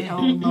idea.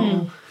 Oh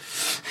no.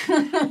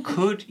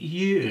 Could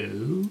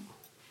you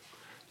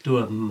do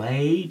a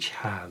mage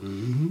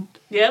hand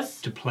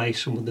Yes? to play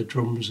some of the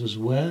drums as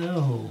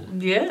well?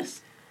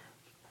 Yes.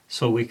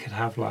 So we could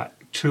have like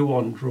 2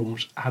 on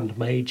drums and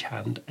mage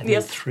hand, and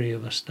Yes. then 3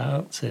 of us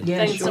dancing.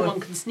 Yeah, Then sure. someone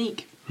can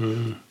sneak.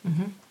 Mm.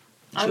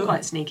 I'm Sure.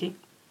 quite sneaky.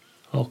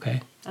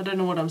 Okay. I don't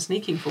know what I'm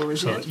sneaking for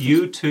as So yet.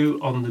 you 2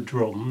 on the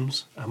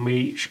drums, and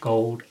me,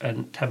 Scold,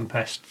 and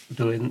Tempest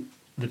doing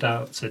the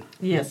dancing.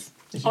 Yes.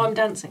 Oh, I'm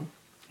dancing.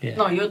 Yeah.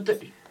 No, you're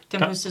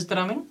Tempest is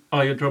drumming.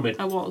 Oh, you're drumming.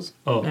 I was.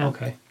 Oh, Yeah.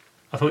 okay.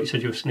 I thought you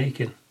said you were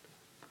sneaking.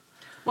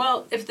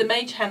 Well, if the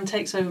mage hand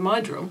takes over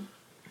my drum,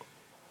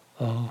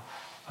 Oh,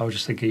 I was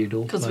just thinking you'd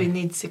all Because play. we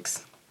need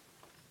 6.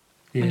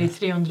 Yeah. We need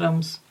 3 on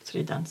drums,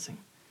 3 dancing.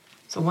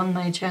 So 1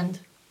 mage hand.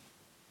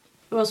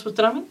 Who else was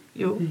drumming?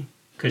 You.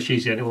 Because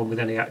she's the only one with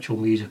any actual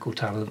musical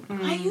talent.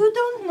 Ah, you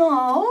don't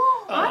know.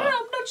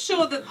 I'm not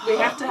sure that we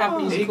have to have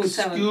musical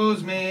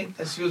talent.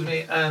 Excuse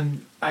me.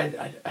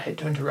 I hate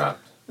to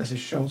interrupt. This is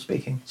Shoal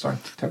speaking. Sorry,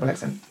 terrible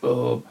accent.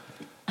 Oh.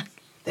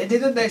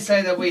 They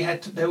say that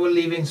they were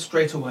leaving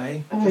straight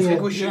away. I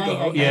think we should Yeah,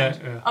 go. yeah,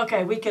 Yeah.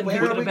 Okay, we can Where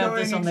talk are we about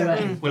this going on the way.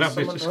 exactly? We'll have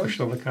this Someone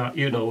discussion on the car.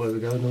 You know where we're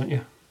going, don't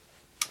you?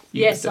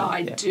 Yes, Yeah.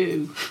 I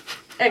do.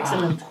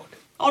 Excellent.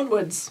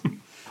 Onwards.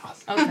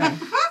 Okay.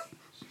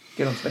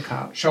 Get onto the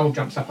car. Shoal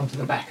jumps up onto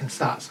the back and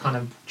starts kind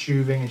of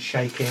tubing and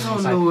shaking. Oh,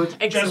 It's like, Lord.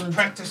 just Excellent.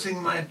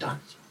 practicing my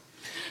dance.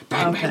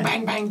 Bang, Okay. bang,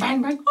 bang, bang,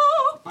 bang, bang.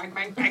 Oh, bang,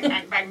 bang, bang,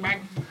 bang, bang,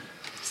 bang.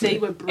 See,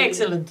 we're brilliant.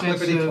 Excellent.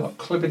 Clippity clop,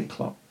 clippity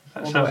clop. That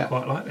All the sounds way up.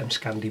 quite like them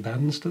Scandi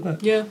bands, doesn't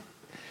it? Yeah.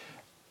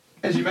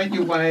 As you make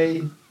your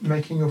way,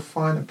 making your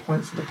finer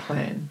points of the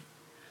plan,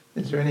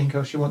 is there anything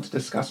else you want to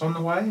discuss on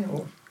the way?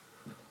 Or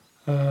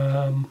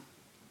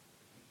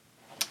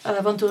I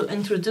want to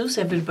introduce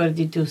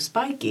everybody to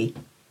Spiky,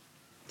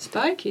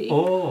 Spiky.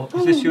 Oh,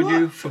 is this your what?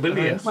 new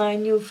familiar? my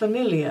new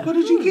familiar. What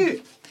did you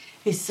get?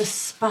 It's a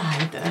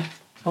spider.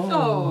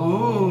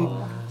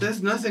 Oh,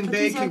 there's nothing But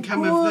bad he's can a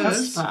come good of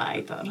this.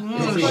 spider.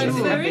 Oh, Is he- Quite is he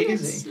sure. that big, very.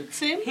 is he? It's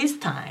him. He's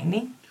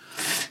tiny.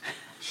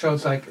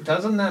 Shoal's like,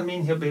 doesn't that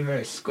mean he'll be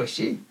very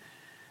squishy?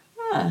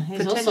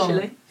 He's also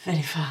Potentially.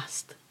 very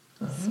fast.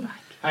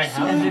 Hey,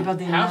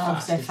 Everybody how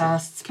loves a is he?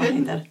 fast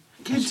spider.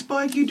 Can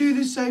Spikey do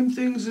the same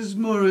things as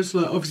Morris?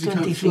 Like, obviously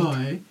 20 can't feet.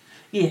 fly.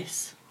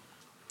 Yes.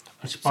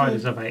 And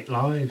spiders have 8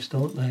 lives,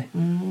 don't they?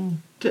 Mm.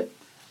 Are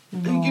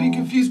you getting No.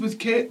 confused with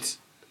cats?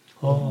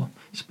 Oh,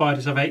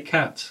 spiders have 8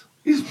 cats.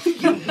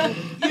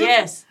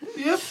 Yes.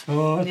 Yep.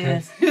 Oh, okay.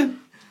 Yes.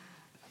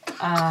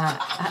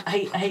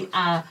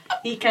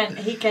 He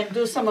can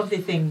do some of the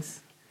things.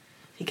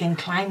 He can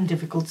climb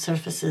difficult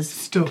surfaces,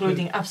 Stop it.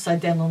 including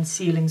upside down on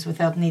ceilings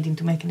without needing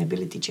to make an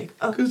ability check.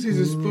 Oh, Because he's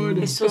a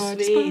spider. he's so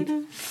sweet.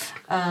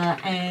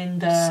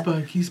 And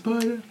Spiky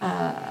spider.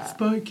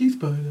 Spiky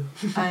spider.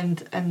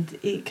 and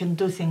he can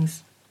do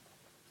things.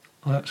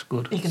 Oh, that's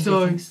good. He can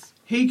So- do things.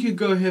 He could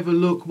go have a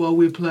look while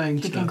we're playing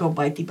He stuff. can go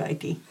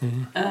bitey.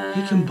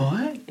 He can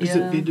buy it? Is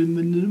yeah. it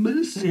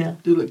venomous? Yeah.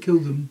 Do it kill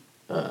them?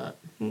 Mm.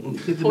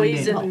 Give them a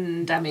net.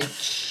 Poison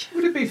damage.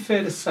 Would it be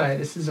fair to say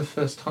this is the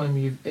first time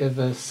you've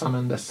ever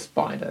summoned a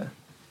spider?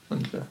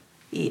 Aundra?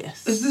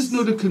 Yes. Is this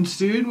not a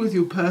concern with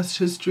your past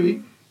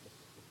history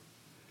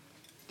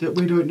that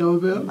we don't know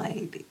about?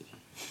 Maybe.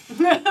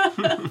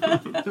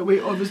 That we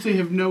obviously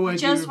have no idea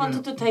Just about?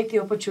 wanted to take the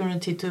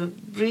opportunity to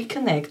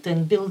reconnect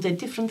and build a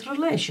different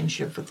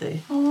relationship with the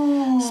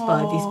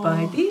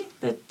Spidey,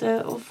 but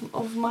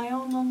of my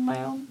own on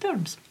my own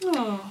terms.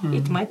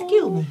 It might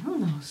kill me. Who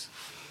knows?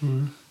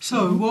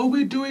 So, while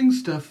we're doing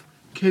stuff,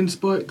 can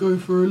Spike go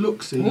for a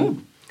look-see?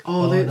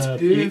 Oh, that's no,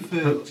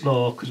 perfect.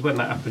 No, because when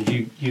that happens,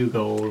 you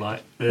go all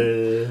like, But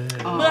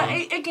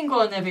I can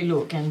go and have a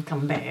look and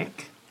come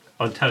back.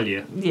 I'll tell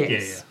you.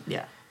 Yes.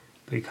 Yeah.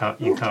 But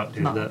you can't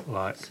do No. that,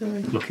 like,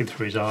 Sorry. looking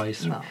through his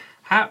eyes. No.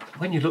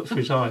 When you look through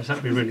his eyes,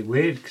 that'd be really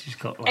weird, because he's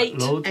got, like, 8.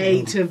 loads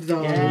 8 of of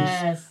those.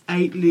 Yes.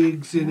 8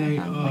 legs and 8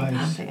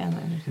 eyes.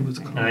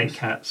 them. And 8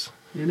 cats.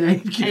 And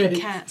 8 8 cats.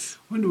 cats.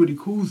 Wonder what he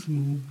calls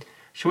them all.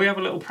 Shall we have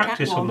a little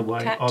practice on the one,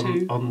 way cat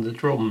two. on the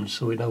drums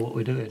so we know what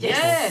we're doing?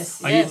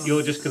 Yes. Are yes.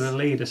 you're just going to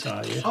lead us,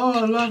 are you?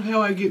 Oh, I love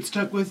how I get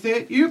stuck with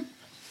that. Yep.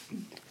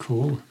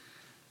 Cool.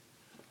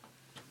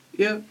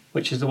 Yep.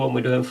 Which is the one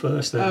we're doing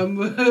first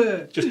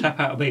then? Just tap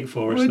out a beat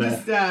for us We're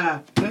there. just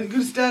I'm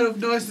gonna start off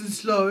nice and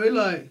slow,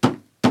 like.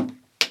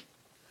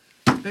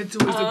 That's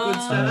always a good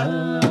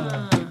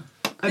start.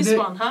 And This then-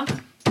 one, huh?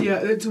 Yeah,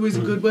 that's always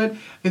a good one.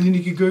 And then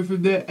you can go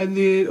from there. And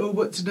then,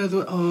 what's another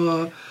one?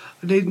 Oh,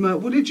 I need my,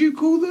 what did you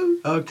call them?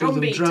 I call Drum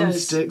them beaters.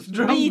 drumsticks.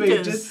 Drum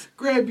Beaters. beaters.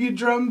 Grab your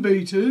drum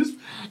beaters,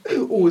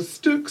 or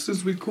sticks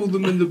as we call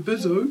them in the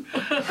bizzo,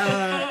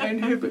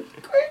 and have a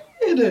crack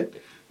at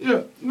it.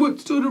 Yeah.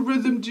 What sort of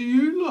rhythm do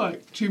you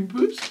like,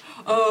 Tempest?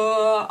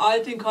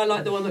 I think I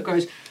like the one that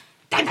goes.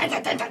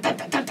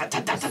 Perfect.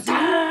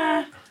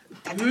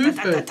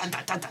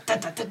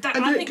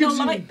 I think gives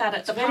I you- like that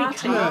at the Very party.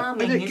 clear.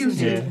 Calming, and it gives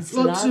isn't you it? It's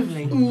lots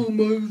lovely. of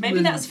movement.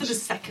 Maybe that's for the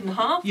second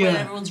half Yeah. when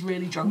everyone's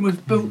really drunk.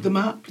 We've built them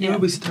up. You know, Yeah.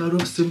 we start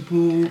off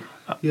simple.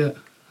 Yeah.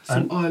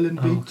 Some And-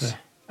 island beats. Okay.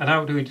 And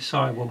how do we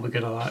decide when we're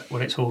going to, like,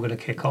 when it's all going to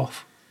kick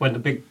off? When the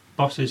big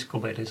bosses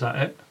come in, is that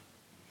it?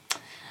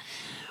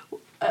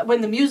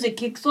 When the music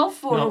kicks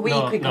off or we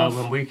kick off?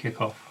 when we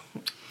kick off.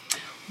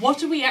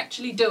 What are we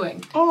actually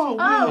doing? Oh,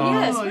 well.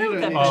 yes, you well don't done.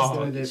 need to know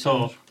Oh, that so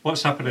much.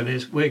 what's happening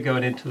is we're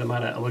going into the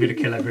manor and we're going to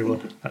kill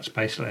everyone. That's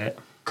basically it.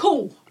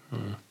 Cool.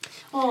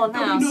 Oh,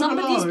 now we not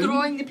somebody's alone?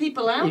 drawing the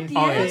people out, In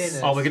Oh, yes.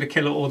 yes. Oh, we're going to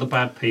kill all the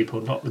bad people,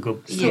 not the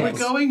good. So Yes. we're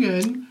going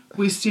in,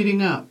 we're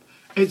setting up.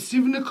 At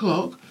 7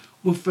 o'clock,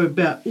 well, for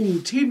about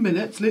 10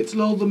 minutes, let's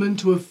lull them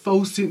into a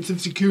false sense of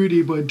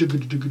security by...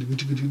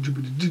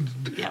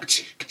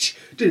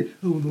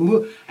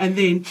 And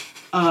then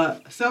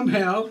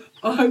somehow,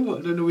 I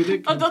don't know where that I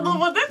came don't know from.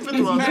 what that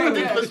bit was, but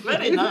it was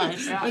very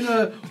nice.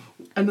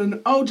 And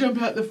then I'll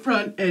jump out the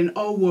front and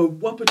I'll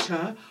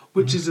wappacha,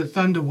 which is a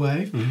thunder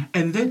wave,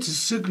 and that's a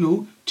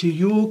signal to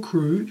your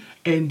crew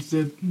and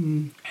the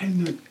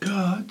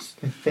guards.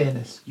 In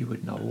fairness, you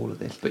would know all of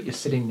this, but you're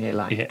sitting there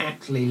like Yeah.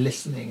 actually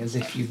listening as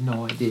if you've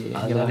no idea.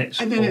 And You're then like, it's,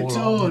 And then all it's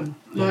on,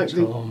 Yeah, like it's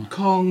the on.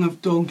 Kong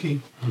of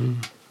Donkey.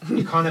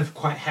 you're kind of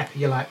quite happy.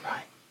 You're like,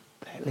 right,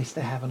 at least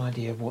they have an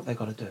idea of what they've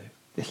got to do.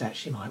 This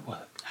actually might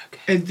work.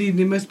 And then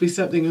there must be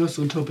something else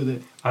on top of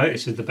that. I think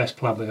this is the best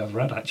plan we've ever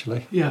had,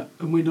 actually. Yeah,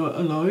 and we're not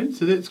alone,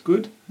 so that's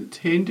good. It's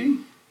handy.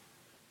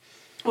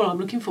 Well, I'm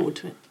looking forward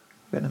to it.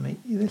 Gonna meet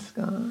you this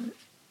guy.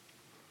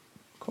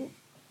 Cool.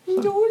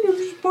 No,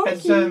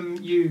 As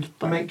you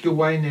make your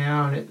way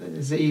now, and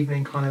as the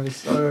evening kind of is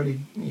slowly,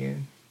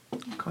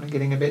 kind of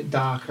getting a bit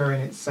darker,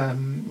 and it's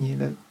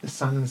the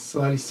sun's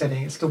slowly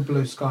setting. It's still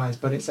blue skies,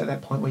 but it's at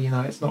that point where you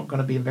know it's not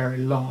going to be very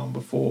long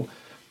before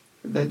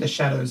the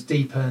shadows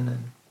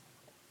deepen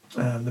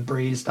and the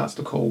breeze starts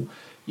to cool.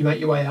 You make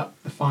your way up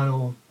the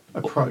final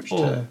approach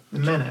to the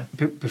manor.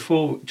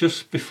 Before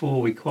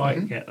we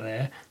quite get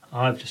there,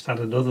 I've just had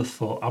another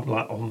thought. I'm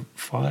like on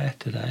fire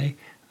today.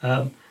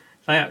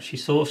 They actually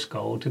saw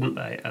Skull, didn't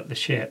they, at the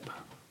ship?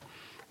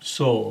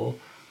 So,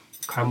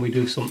 can we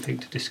do something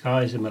to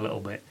disguise him a little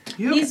bit?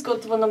 Yep. He's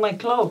got one of my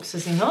cloaks,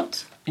 has he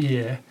not?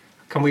 Yeah.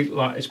 Can we,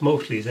 like, it's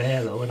mostly his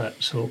hair though, isn't it?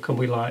 So can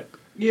we, like...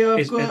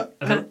 Yeah,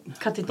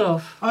 Cut it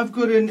off. I've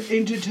got an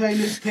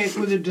entertainer's pack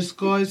with a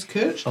disguise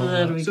kit.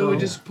 There we So go. we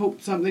just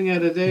pop something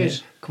out of that. Yeah.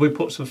 Can we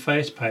put some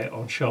face paint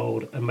on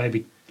shoulder and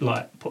maybe,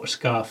 like, put a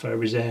scarf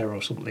over his hair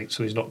or something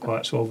so he's not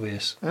quite so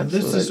obvious? And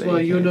this is Absolutely, why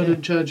you you're can, not yeah.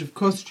 in charge of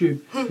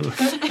costume.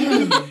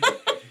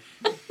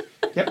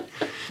 Yep.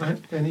 Right.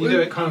 And you do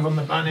it kind of on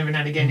the bun every now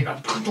and again. You go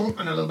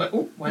and a little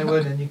bit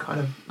wayward, and you kind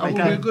of make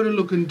Okay. a We've got to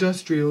look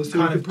industrial, so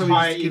we kind could of probably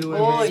tie. just get away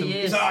Oh, with some.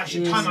 yes. He's like, I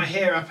should tie my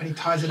hair up, and he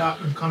ties it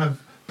up and kind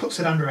of puts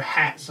it under a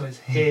hat so his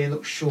hair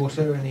looks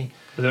shorter, and he.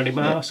 Are there any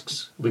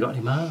masks? Have we got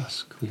any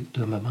masks? We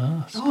do him a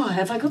mask. Oh,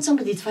 have I got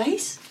somebody's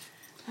face?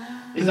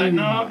 He's like,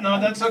 no,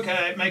 that's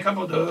okay. Makeup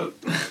will do.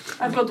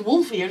 I've got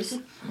wolf ears.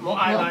 More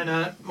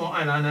eyeliner.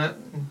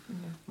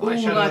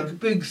 eyeshadow. like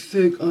big,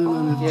 thick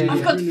eyeliner. Yeah, I've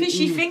yeah. got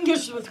fishy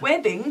fingers with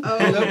webbing.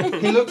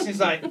 He looks, he's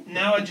like,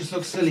 now I just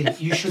look silly.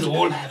 You should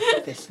all have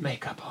this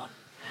makeup on.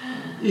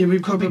 Yeah, we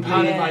Could be probably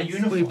part of our Yes.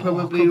 uniform. we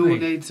probably could all be.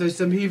 need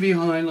some heavy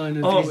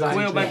eyeliner. Oh,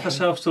 Exactly. we'll make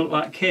ourselves look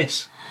like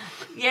Kiss.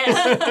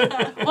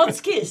 Yes. What's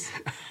kiss?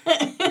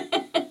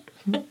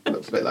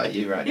 Looks a bit like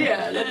you right now.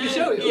 Yeah, let me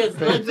show you. Yes,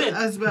 that's it.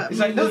 As about He's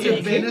like, no, was it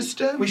yeah,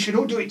 Bannister? we should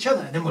all do each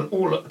other and then we'll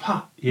all look the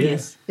part.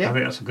 Yes. Yeah. I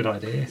think that's a good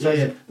idea. So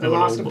yeah, They the will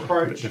last all look a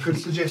approach, bit good different.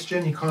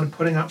 suggestion. You're kind of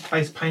putting up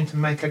face paint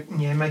and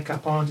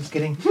makeup on, just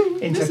getting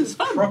into is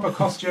fun. proper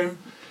costume.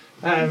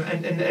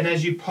 And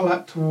as you pull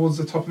up towards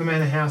the top of the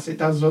manor house, it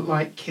does look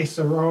like Kiss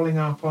are rolling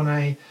up on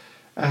a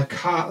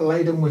cart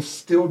laden with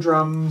steel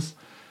drums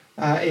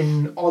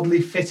in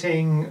oddly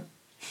fitting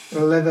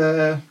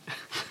leather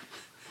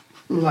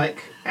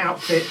like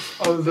outfits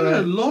Got a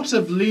over lot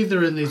of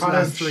leather in these kind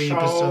last of 3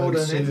 shoulder.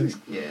 episodes. And too. it's,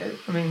 yeah,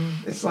 I mean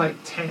it's like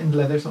tanned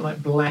leather. It's not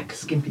like black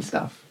skimpy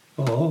stuff.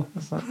 Oh,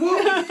 It's like,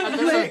 What?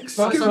 Black, It's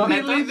not-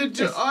 skimpy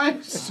leather. I'm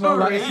it's not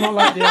like sorry. it's not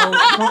like the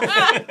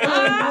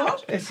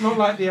old. It's not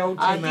like the old.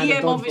 Our team out of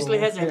DM obviously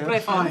Dodgeball. has a Yeah.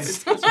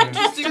 preference.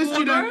 Just,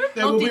 you know,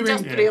 they were Not wearing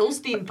industrial,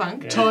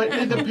 steampunk. tight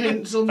leather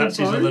pants on that's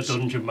the his other boat.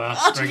 dungeon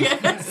mastering.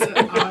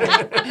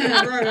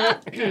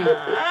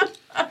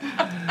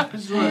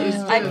 That's right. It's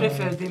I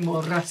prefer the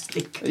more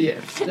rustic. Yeah.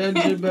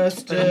 Dungeon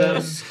Master,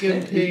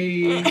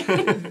 skimpy.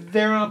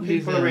 There are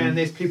people Leather. around.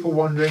 There's people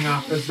wandering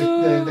up as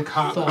the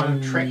cart kind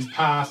of treks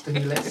past, and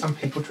you let some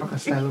people try to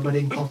stay a little bit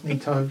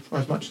incognito or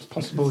as much as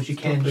possible as you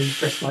can do,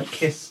 dressed like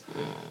Kiss.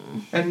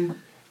 And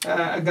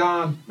a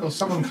guard or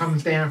someone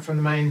comes down from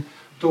the main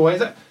door.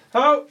 Is it?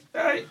 Oh,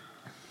 hey!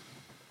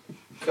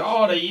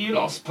 God, are you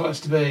lot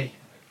supposed to be?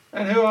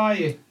 And who are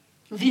you?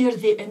 We're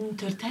the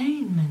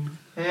entertainment.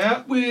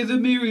 Yeah. We're the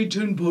Merry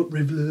Tinpot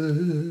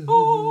Revelers.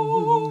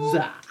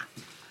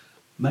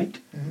 Mate.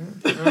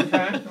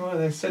 Okay. Well,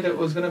 they said it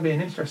was going to be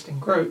an interesting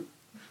group.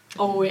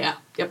 Oh yeah.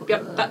 Yep,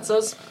 that's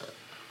us.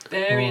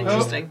 Very Oh.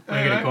 interesting.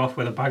 We're going to go off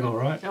with a bag, all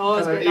right? Oh,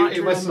 it's very He nice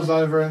to whistles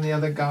remember. over, and the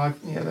other guy,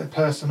 the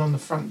person on the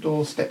front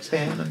door, steps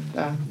down,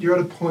 and you're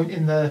at a point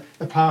in the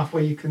path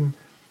where you can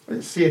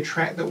see a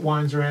track that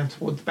winds around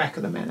towards the back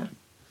of the manor.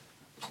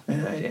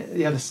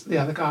 The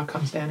other guy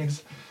comes down and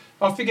goes,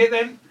 "Off you get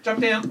then,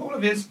 jump down, all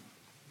of yous."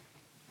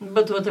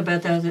 But what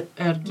about our No,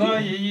 gear?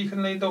 you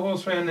can lead the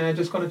horse around there.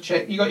 Just got to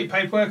check. You got your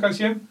paperwork, I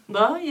assume?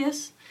 Ah,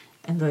 yes.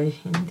 And I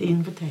in the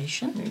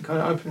invitation. It kind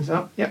of opens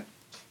up. Yep.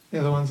 The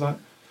other one's like,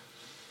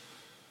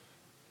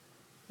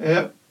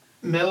 yep.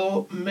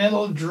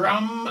 Metal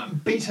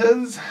drum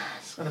beaters.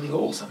 It's going to be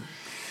awesome.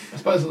 I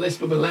suppose at least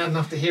we'll be loud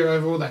enough to hear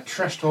over all that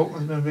trash talk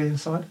that's going to be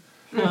inside.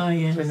 Oh,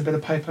 yes. Between a bit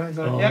of paper. He's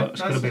like, Oh, yep, that's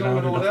no, going this to be is all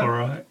loud in enough, order.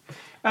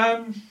 all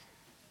right.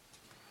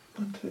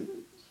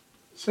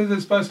 So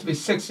there's supposed to be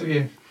 6 of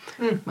you.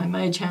 My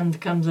mage hand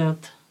comes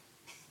out.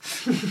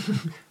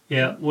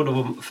 Yeah, one of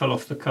them fell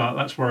off the cart.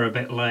 That's where we're a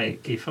bit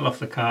late. He fell off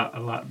the cart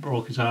and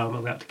broke his arm,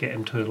 and we had to get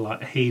him to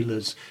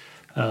healers.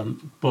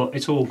 But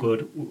it's all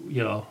good.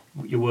 You're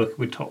working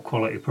with top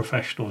quality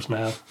professionals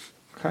now.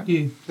 Okay.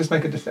 Yeah. Just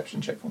make a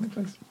deception check for me,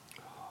 please.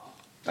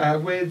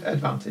 With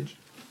advantage.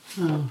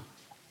 Oh.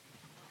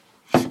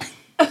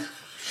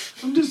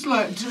 I'm just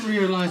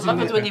realising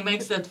Love it that. when he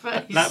makes that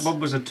face. That one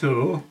was a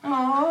 2,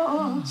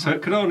 Oh. so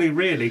it can only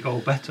really go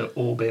better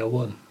or be a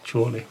 1,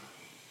 surely.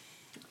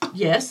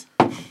 Yes.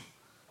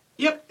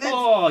 Yep. That's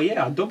Oh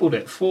yeah, I doubled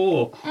it,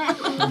 4.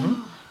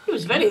 He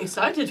was very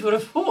excited for a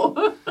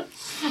 4.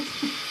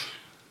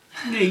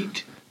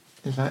 neat.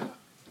 Is that?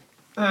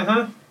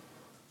 Uh-huh.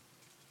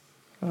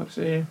 Looks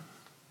at you.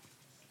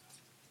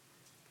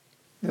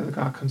 The other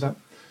guy comes up.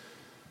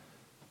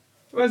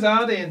 Where's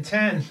Ardy and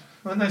Tan?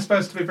 Weren't they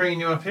supposed to be bringing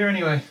you up here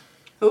anyway?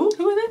 Who?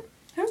 Who are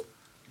they?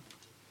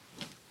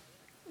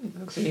 He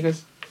looks at you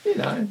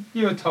and goes,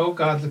 you were told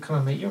guards would come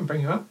and meet you and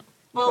bring you up.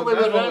 Well, we Well,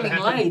 were that's what running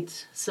happened.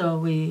 late, so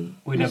we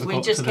never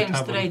got just to the came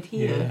tavern. straight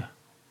here.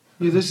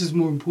 Yeah, this is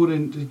more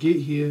important to get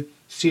here,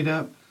 set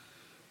up.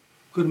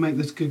 Got to make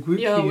this good work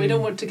Yeah, for we you.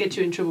 don't want to get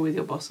you in trouble with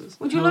your bosses.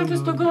 Would you like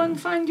us to go and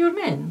find your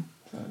men?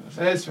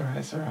 So it's all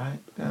right.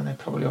 And they're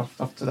probably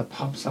off to the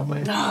pub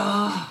somewhere.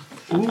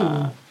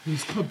 Ooh,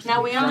 these pubs.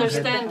 Now we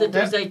understand that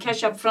there's a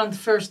cash up front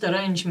first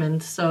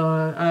arrangement,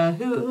 so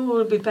who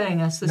will be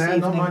paying us this No,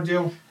 evening? not my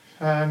deal.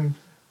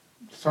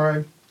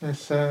 Sorry.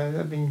 It's,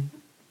 I mean,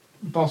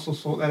 boss will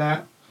sort that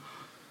out.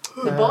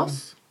 The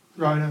boss?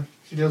 Rona.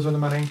 She deals with the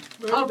money.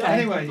 Okay,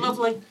 Anyway,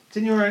 lovely.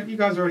 You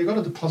guys already got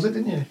a deposit,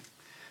 didn't you?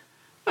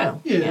 Well,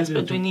 Yeah, yes,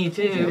 yeah, but we need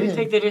to yeah, we yeah.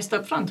 take the rest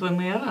up front when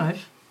we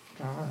arrive.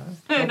 Oh,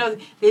 You know,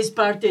 these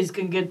parties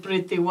can get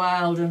pretty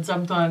wild, and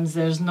sometimes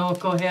there's no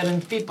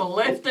coherent people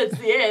left at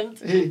the end.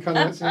 he kind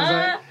of looks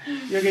at me,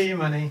 he's like, you'll get your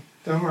money.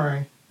 Don't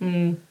worry.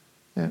 Mm,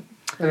 But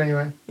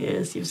anyway.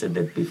 yes, you've said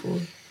that before.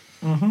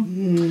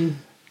 Mm-hmm.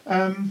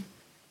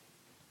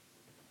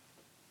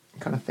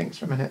 Kind of thinks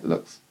for a minute,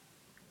 looks.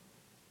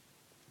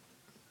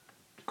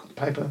 Got the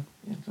paper.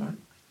 Yeah, it's all right.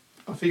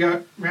 Off you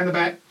go, round the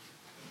back,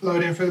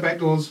 load in through the back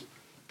doors.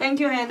 Thank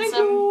you, handsome. Thank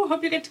you.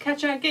 Hope you get to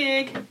catch our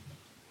gig.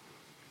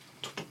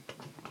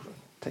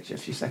 takes you a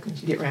few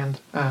seconds. You get round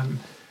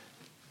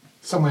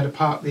somewhere to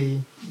park the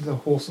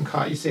horse and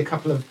cart. You see a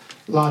couple of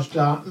large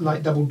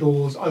double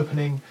doors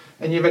opening,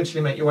 and you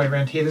eventually make your way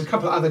around here. There's a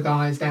couple of other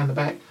guys down the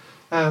back.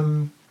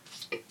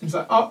 He's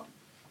like, oh,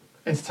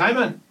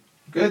 entertainment,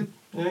 good.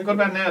 You've got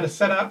about an hour to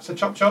set up, so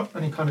chop chop,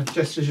 and he kind of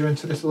gestures you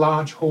into this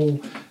large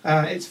hall.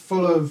 It's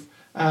full of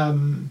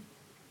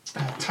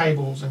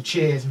tables and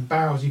chairs and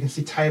barrels. You can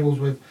see tables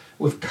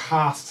with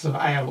casks of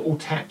ale all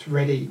tapped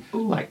ready,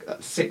 like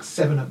 6,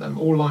 7 of them,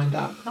 all lined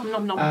up. Nom,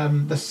 nom,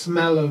 nom. The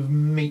smell of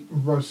meat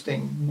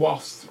roasting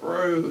wafts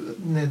through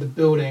near the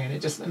building, and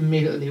it just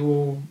immediately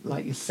all,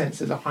 like, your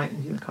senses are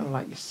heightened. You kind of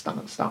like your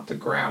stomach start to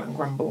growl and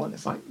grumble, and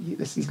it's like,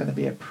 this is going to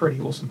be a pretty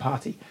awesome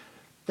party.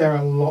 There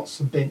are lots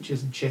of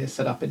benches and chairs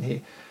set up in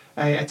here.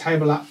 A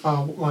table up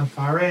one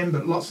far end,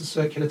 but lots of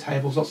circular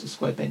tables, lots of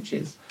square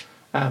benches.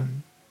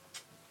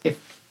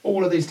 If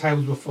all of these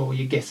tables were full,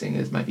 you're guessing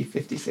there's maybe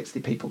 50,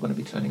 60 people going to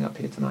be turning up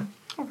here tonight.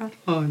 Okay.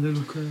 Oh,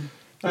 little crowd.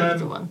 That's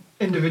the one.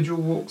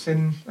 Individual walks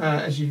in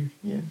as you...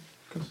 Yeah,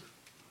 cause,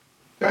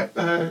 right,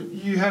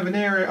 you have an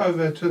area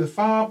over to the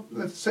far.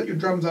 Let's set your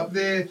drums up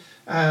there.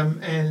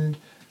 And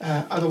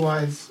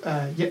otherwise,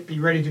 be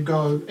ready to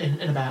go in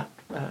about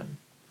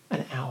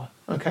an hour.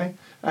 Okay?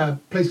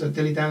 Please don't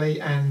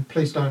dilly-dally, and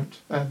please don't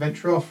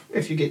venture off.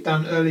 If you get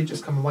done early,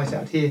 just come and wait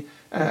out here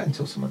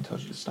until someone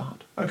tells you to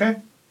start.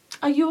 Okay?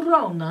 Are you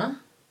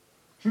Rona?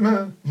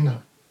 No.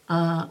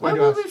 Where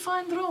will we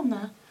find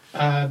Rona?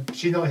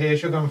 She's not here.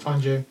 She'll go and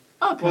find you.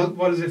 Okay.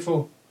 What is it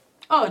for?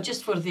 Oh,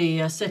 just for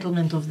the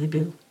settlement of the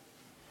bill.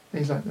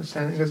 He's like,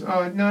 standing. He goes,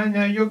 oh,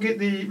 no, you'll get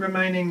the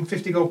remaining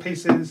 50 gold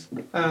pieces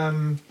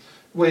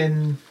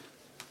when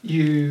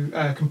you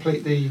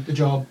complete the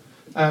job.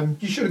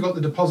 You should have got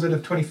the deposit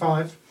of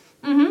 25.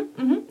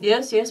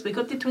 Yes, we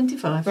got the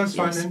 25. That's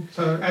fine then.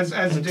 So as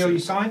the deal you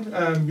signed,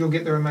 you'll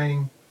get the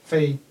remaining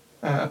fee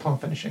upon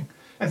finishing.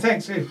 And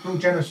thanks, you've real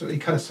generously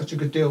cut us such a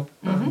good deal.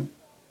 Yeah,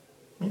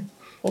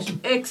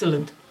 awesome.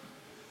 Excellent.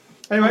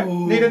 Anyway,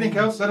 need anything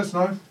else, let us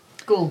know.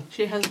 Cool.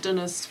 She has done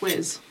a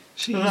swizz.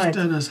 She's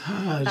done us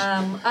hard.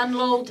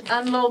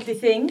 Unload the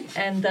thing,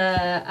 and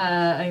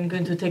I'm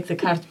going to take the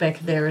cart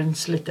back there and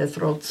slit their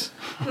throats.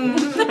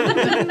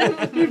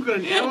 You've got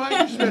an hour, you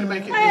just better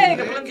make it. Hey,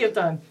 got plenty of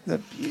time. The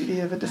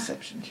beauty of a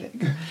deception check.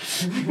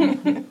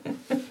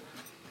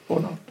 Or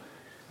not.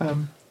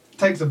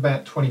 Takes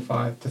about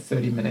 25 to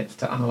 30 minutes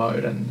to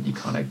unload, and you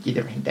kind of get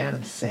everything down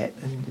and set,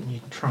 and you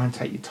try and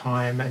take your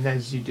time, and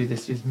as you do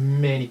this, there's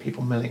many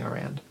people milling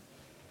around.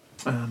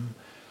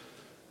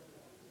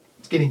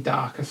 It's getting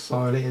darker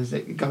slowly as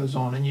it goes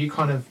on, and you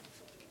kind of,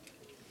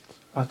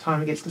 by the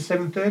time it gets to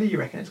 7:30, you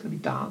reckon it's going to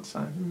be dark,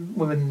 so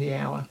within the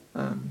hour,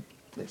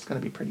 it's going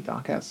to be pretty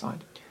dark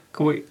outside.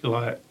 Can we,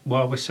 like,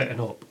 while we're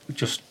setting up,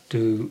 just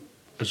do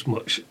as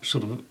much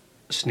sort of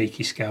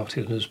sneaky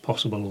scouting as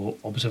possible, or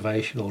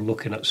observation, or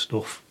looking at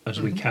stuff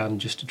as we can,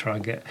 just to try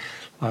and get,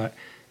 like,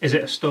 is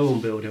it a stone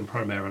building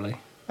primarily?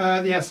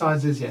 The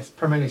outsides is, yes,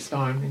 primarily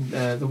stone.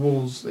 The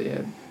walls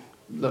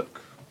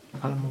look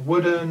kind of more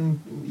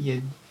wooden.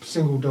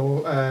 Single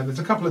door. There's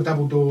a couple of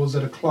double doors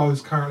that are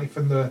closed currently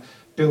from the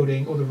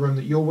building or the room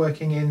that you're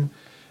working in.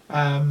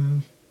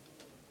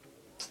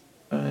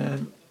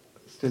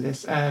 Let's do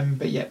this.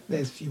 But yeah,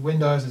 there's a few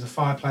windows. There's a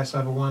fireplace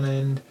over one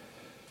end.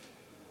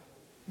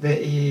 There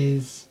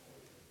is...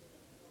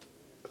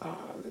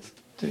 let's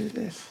do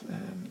this.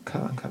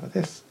 Uncover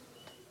this.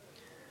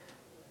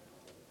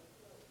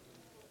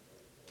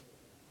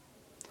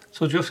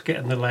 So just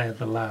getting the lay of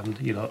the land,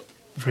 you know,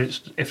 for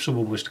instance, if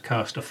someone was to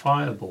cast a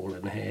fireball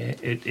in here,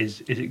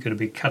 is it going to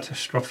be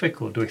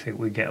catastrophic, or do we think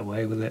we get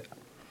away with it?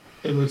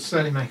 It would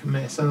certainly make a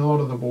mess, and a lot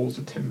of the walls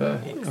are timber.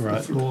 Right.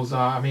 The floors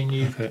are. I mean,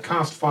 you've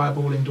cast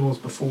fireball indoors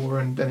before,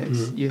 and then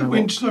it's It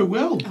went so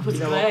well. That was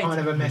what great. kind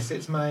of a mess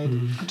it's made.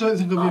 I don't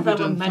think I've ever That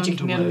done one magic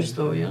Thunder mirrors Wave.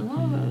 though,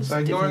 yeah. So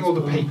ignoring all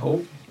the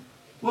people,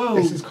 Whoa.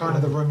 this is kind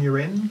of the room you're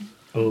in.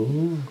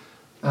 Oh.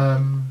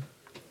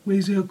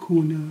 Where's our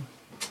corner?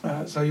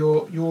 So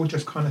you're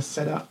just kind of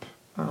set up,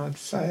 I'd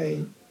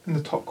say, in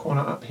the top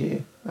corner up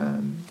here.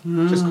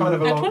 Just kind of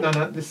That along... one?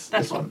 No, this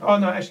That one. Oh,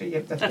 no, actually,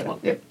 yep, that's That better. one.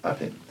 Yep, up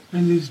here.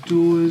 And there's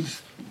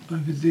doors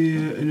over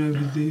there and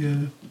over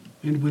there,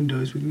 and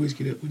windows. We can always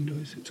get out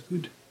windows. It's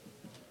good.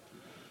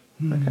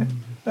 Okay.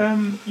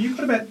 You've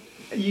got about,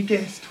 you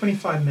guess,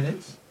 25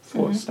 minutes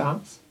before it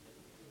starts.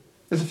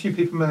 There's a few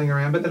people milling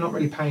around, but they're not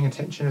really paying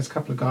attention. There's a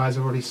couple of guys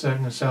already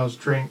serving themselves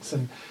drinks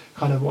and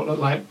kind of what look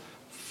like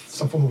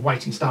some form of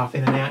waiting staff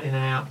in and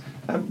out.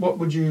 What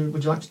would you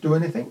like to do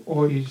anything,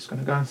 or are you just going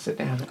to go and sit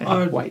down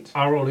and wait?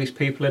 Are all these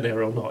people in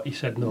here or not? You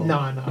said no.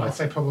 No. I'd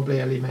say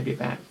probably only maybe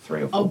about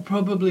 3 or 4. I'll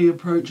probably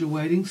approach a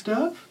waiting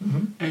staff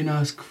and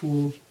ask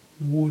for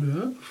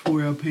water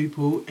for our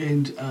people,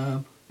 and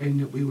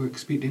that we were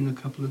expecting a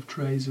couple of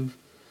trays of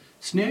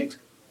snacks,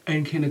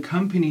 and can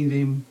accompany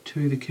them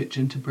to the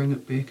kitchen to bring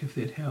it back if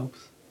that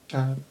helps.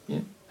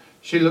 Yeah.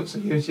 She looks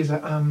at you and she's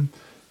like,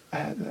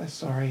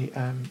 sorry,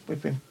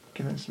 we've been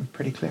given some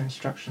pretty clear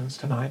instructions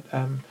tonight.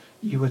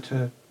 You were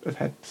to have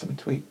had something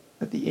to eat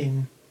at the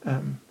inn.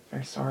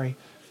 Very sorry.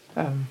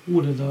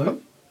 Water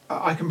though.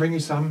 I can bring you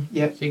some.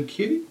 Yeah. Thank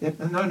you. Yep.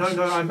 No.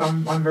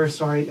 I'm very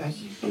sorry.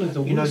 One of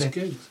the You know worst they're-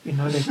 gigs. You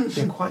know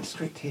they're quite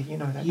strict here. You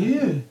know that. don't you?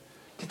 Yeah.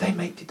 Did they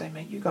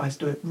make you guys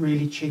do it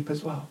really cheap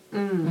as well?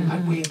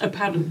 Like we're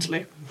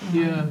Apparently.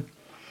 Yeah.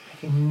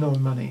 making no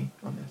money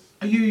on this.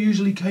 Are you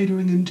usually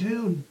catering in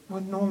town?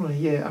 Well, normally,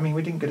 yeah. I mean,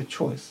 we didn't get a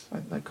choice.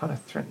 They kind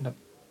of threatened to.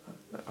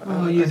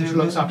 Oh, yeah, and they she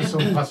looks were- up and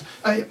sort of buzz.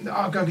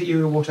 I'll go get you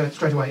your water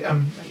straight away.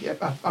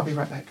 Yeah, I'll be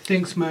right back.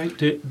 Thanks, mate.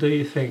 Do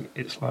you think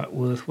it's like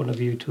worth one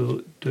of you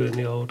to doing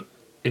the old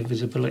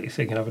invisibility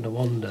thing and having a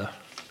wander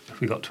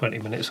if we got 20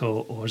 minutes,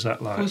 or is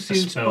that like What's a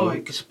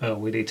the spell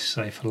we need to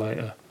save for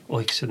later? Or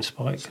you can send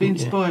Spike. Spin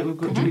couldn't you? Spike, we've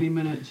got 20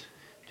 minutes.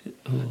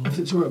 Oh. If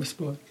it's alright with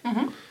Spike.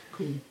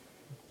 Cool.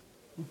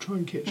 I'll try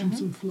and catch him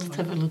some Let's fly.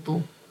 have a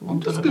little I'm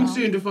wander just around.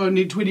 concerned if I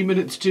need 20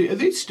 minutes to... Are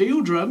these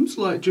steel drums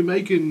like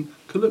Jamaican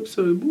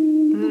calypso?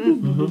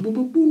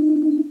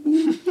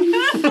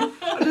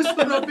 I just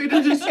thought I'd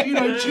better just,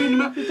 tune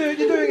them up. You're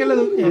doing a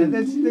little. Yeah,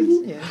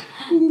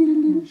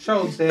 there's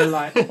Shoals there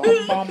like.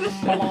 Bom, bom,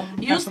 bom,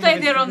 You stay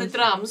there on the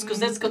drums, because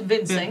that's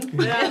convincing.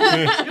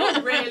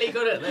 You're really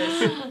good at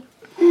this.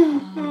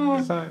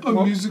 So, I'm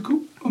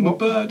musical. I'm a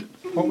bird.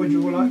 what would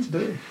you all like to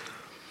do?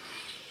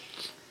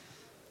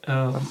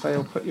 Um, I'd say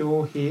I'll put you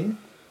all here.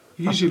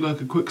 Usually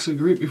like a quick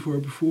cigarette before I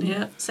perform.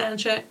 Yeah, sound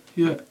check.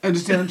 Yeah. And a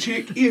sound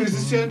check. Yeah, there's a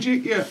sound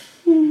check. Yeah.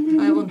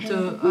 I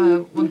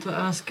want to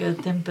ask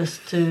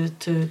Tempest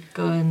to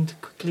go and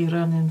quickly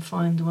run and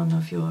find one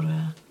of your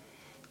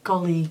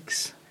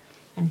colleagues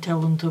and tell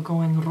them to go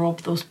and rob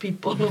those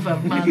people of our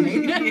money.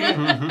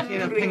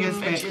 Ping us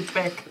Fetch back. it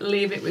back.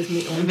 Leave it with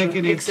me, And they're Aundra.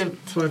 getting Except-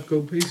 5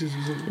 gold pieces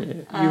or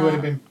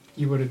something.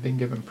 You would have been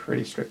given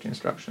pretty strict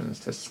instructions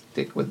to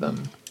stick with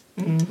them.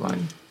 Like,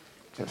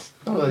 just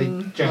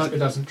Jasper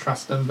doesn't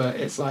trust them, but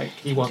it's like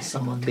he wants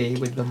someone there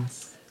with them.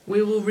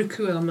 We will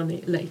recoup our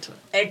money later.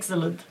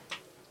 Excellent.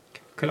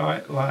 could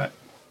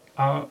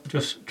I'll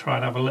just try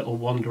and have a little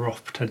wander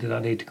off, pretending I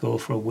need to go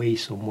for a wee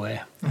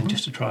somewhere, and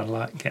just to try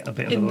and get a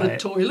bit of In a the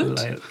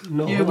toilet?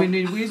 No, Yeah,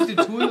 where's the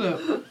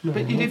toilet?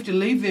 But you'd have to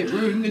leave that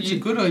room. That's a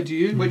good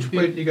idea. Which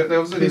way you got?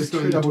 There's two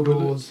Please double don't.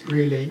 doors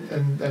really,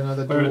 and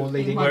another Where- door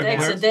leading Might where-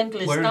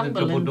 accidentally where are the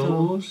stumble double into...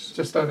 doors?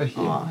 just over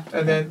here. Oh.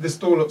 And then this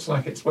door looks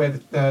like it's where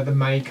the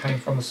maid came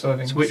from, the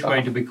serving. So which staff.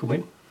 way did we come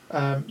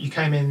in? You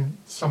came in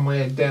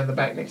somewhere down the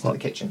back next to What? the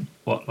kitchen.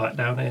 What, like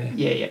down here?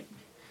 Yeah.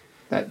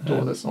 That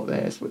door that's not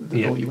there is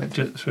the door you went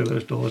through. just through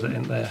those doors that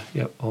ain't there.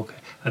 Yep, okay.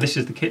 And this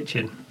is the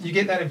kitchen. You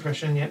get that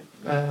impression,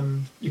 yeah.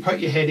 You poke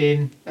your head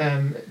in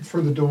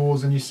through the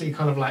doors and you see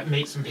kind of like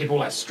meet some people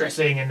like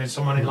stressing, and there's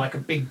someone in like a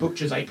big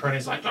butcher's apron.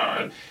 He's like,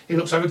 oh, he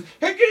looks over,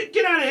 hey,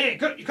 get out of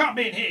here! You can't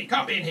be in here! You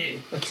can't be in here!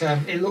 But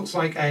it looks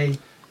like a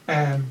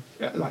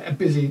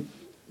busy.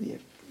 Yeah,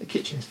 the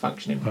kitchen's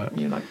functioning. Right.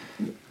 You're like,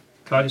 Can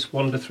I just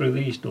wander through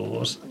these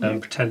doors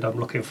and pretend I'm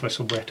looking for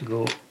somewhere to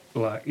go,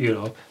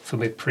 for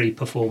my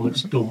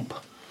pre-performance dump?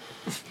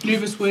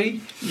 Nervous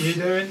wee. you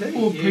do indeed.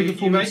 Or You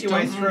pre-performance make your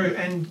way stuff. through,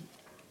 and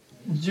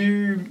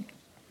you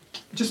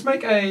just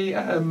make a.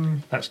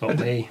 That's not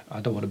me. I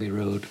don't want to be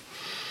rude.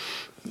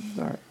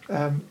 Sorry.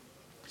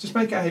 Just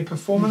make a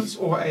performance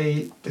or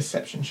a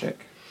deception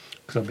check.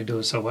 Because I've been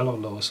doing so well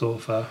on those so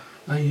far.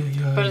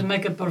 Better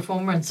make a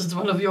performance. It's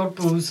one of your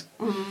poos.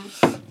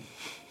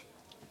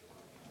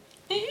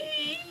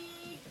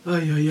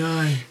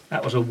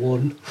 That was a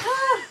 1.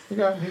 You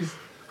go. He's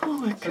Oh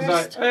my he's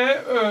like,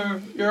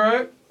 you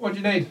alright? What do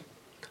you need?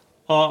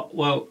 Oh,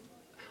 well,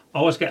 I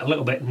always get a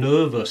little bit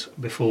nervous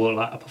before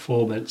like a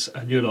performance,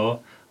 and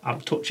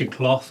I'm touching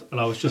cloth, and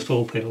I was just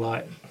hoping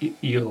where's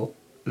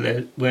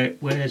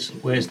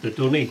the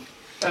dunny?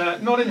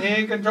 Not in here.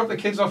 You can drop the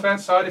kids off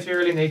outside if you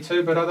really need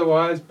to, but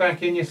otherwise,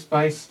 back in your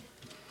space.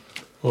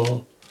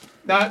 Oh,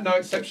 No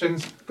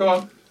exceptions. Go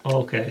on.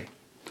 okay.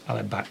 I'll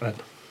head back then.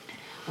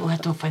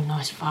 Let off a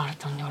nice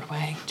fart on your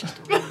way. Just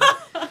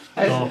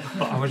No,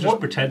 but I was just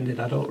pretending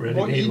I don't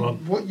really need one.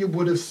 What you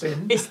would have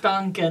seen, He's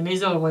Duncan.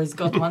 He's always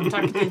got one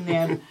tucked in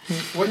there.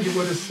 what you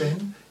would have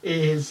seen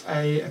is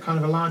a kind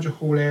of a larger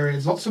hall area.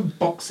 There's lots of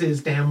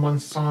boxes down one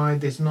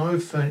side. There's no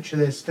furniture.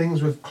 There's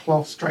things with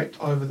cloth draped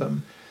over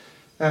them.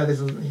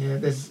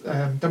 There's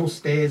double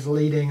stairs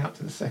leading up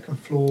to the second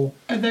floor.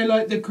 Are they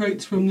like the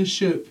crates from the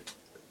ship?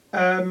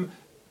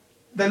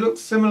 They look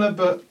similar,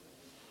 but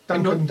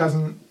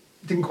Duncan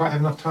didn't quite have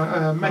enough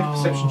time. Make a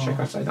perception check,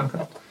 I say,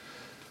 Duncan.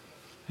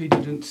 He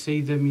didn't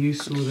see them, you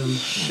saw them.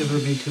 Shiver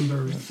me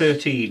timbers.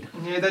 13.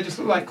 Yeah, they just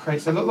look like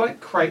crates. They look like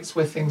crates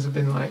where things have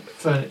been like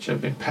furniture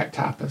have been packed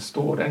up and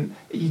stored. And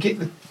you get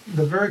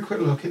the very quick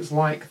look. It's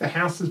like the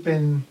house has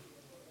been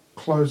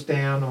closed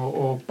down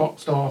or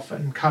boxed off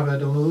and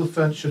covered, and all the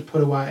furniture's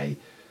put away,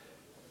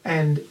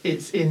 and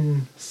it's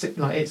in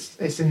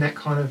that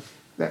kind of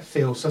that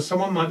feel. So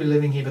someone might be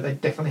living here, but they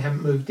definitely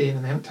haven't moved in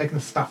and they haven't taken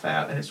the stuff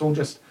out, and it's all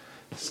just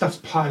stuff's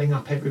piling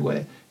up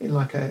everywhere in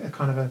like a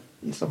kind of a.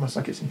 It's almost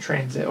like it's in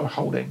transit or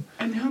holding.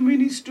 And how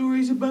many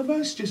stories above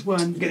us? Just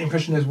one. You get the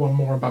impression there's one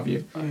more above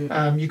you. Oh,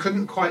 yeah. You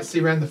couldn't quite see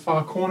around the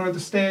far corner of the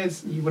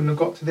stairs. You wouldn't have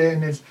got to there.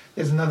 And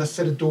there's another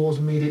set of doors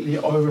immediately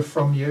over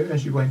from you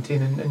as you went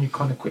in, and you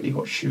kind of quickly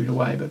got shooed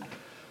away. But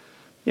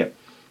yep.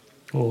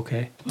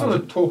 Okay. A lot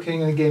of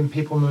talking, and again,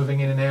 people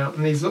moving in and out.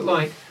 And these look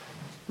like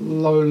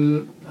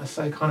low, I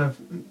say, kind of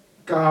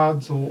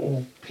guards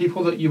or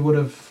people that you would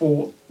have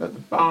fought at the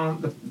bar.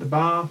 The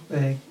bar.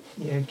 They're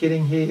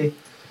getting here.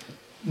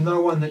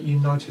 No one that you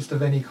noticed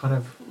of any kind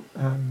of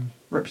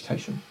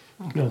reputation.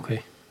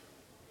 Okay.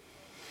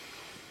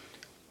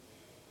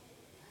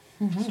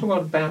 Still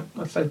got about,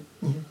 I'd say,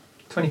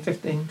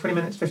 20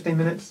 minutes, 15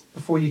 minutes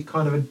before you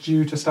kind of are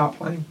due to start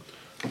playing.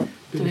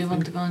 Do we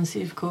want to go and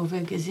see if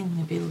Koveg is in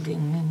the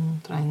building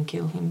and try and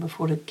kill him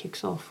before it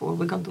kicks off, or are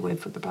we going to wait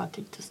for the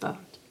party to start?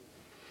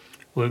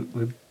 We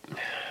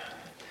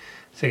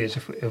thing is,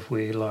 if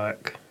we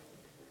like,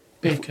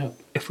 Back up.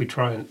 if we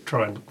try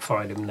and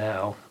find him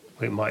now,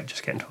 we might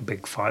just get into a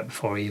big fight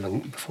before they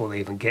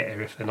even get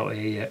here if they're not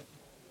here yet.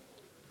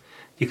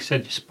 You could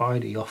send your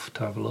Spidey off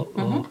to have a look,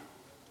 or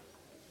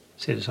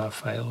see as I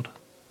failed.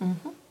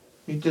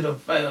 You didn't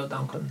fail,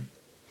 Duncan.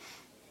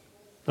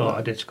 Oh,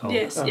 I did score.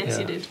 Yes, Yeah.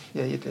 you did.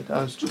 Yeah, you did.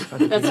 I was just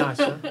trying to be nice.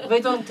 Huh? We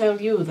don't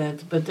tell you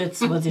that, but that's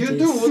what it You is.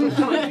 do all the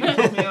time. You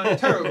tell me I'm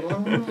terrible.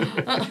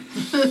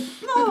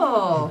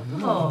 No.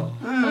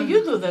 Oh,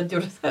 you do that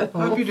yourself.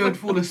 Hope you don't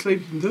fall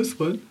asleep in this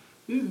one.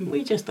 Yeah.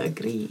 We just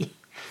agree.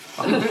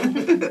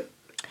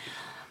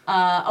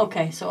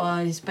 Okay, so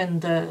I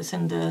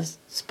send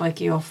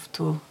Spiky off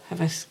to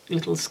have a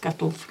little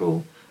scuttle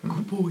through,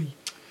 Good boy.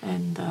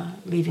 and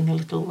leaving a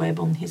little web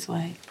on his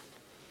way,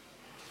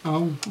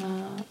 Oh.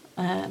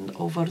 and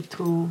over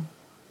to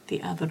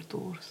the other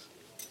doors.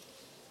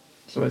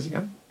 So where's he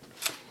going?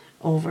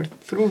 Over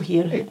through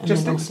here. and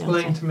Just then over the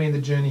explain outside. to me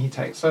the journey he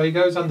takes. So he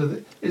goes under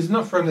the. It's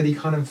not for him that he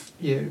kind of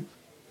he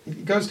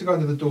goes to go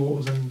under the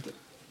doors and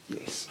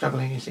he's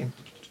struggling. You see him.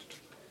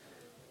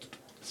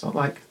 It's not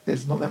like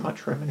there's not that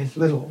much room, and he's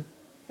little,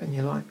 and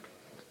you're like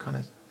kind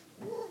of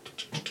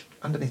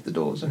underneath the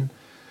doors. And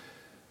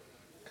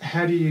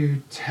how do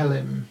you tell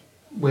him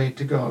where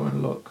to go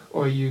and look,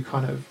 or are you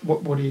kind of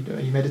what do you do?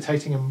 Are you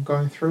meditating and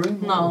going through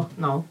it? No.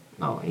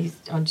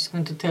 I'm just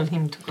going to tell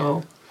him to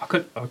go. I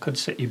could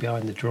sit you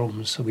behind the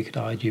drums, so we could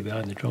hide you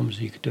behind the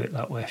drums. You could do it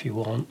that way if you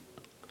want,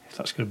 if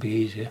that's going to be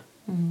easier.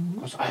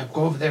 Because I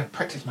go over there and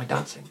practice my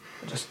dancing.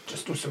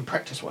 Just do some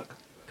practice work.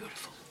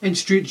 And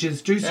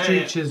stretches. Do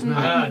stretches,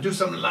 mate. Do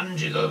some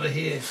lunges over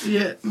here.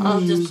 Yeah.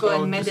 I'll just So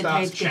go and just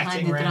meditate starts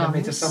chatting behind the randomly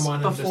to drums someone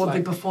and just before the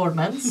like-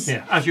 performance.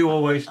 Yeah, as you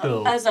always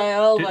do. As I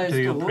always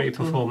do your do,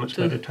 pre-performance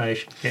to-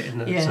 meditation, get in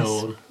the Yes.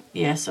 zone.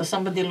 Yeah, so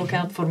somebody look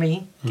out for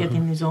me, get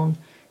in the zone,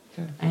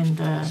 Yeah. and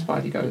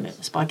Spidey goes.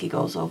 Spiky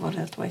goes over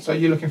that way. So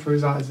you're looking through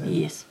his eyes then?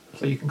 Yes.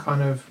 So you can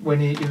kind of, when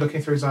you're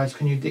looking through his eyes,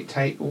 can you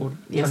dictate or tell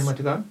Yes. him where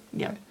to go?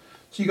 Yeah.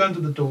 So you go into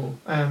the door,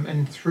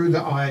 and through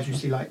the eyes you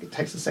see like it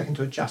takes a second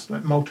to adjust,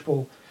 like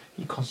multiple,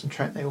 you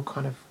concentrate, they all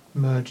kind of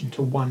merge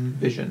into one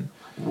vision.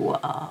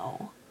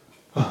 Wow.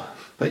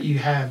 But you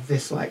have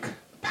this like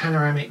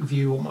panoramic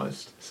view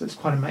almost, so it's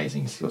quite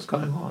amazing to see what's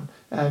going on.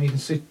 You can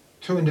see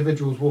two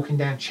individuals walking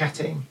down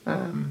chatting,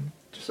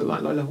 just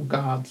like low-level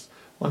guards.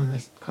 One of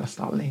them kind of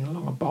start leaning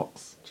along a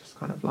box, just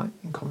kind of like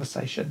in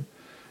conversation.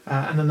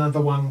 And another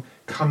one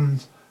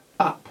comes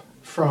up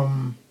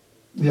from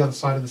the other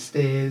side of the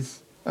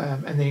stairs,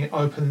 and then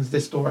opens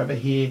this door over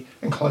here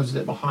and closes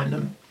it behind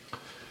them.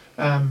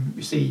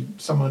 You see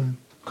someone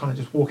kind of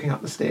just walking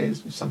up the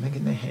stairs with something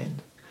in their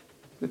hand.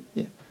 But,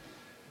 yeah.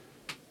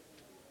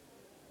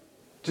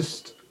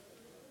 Just,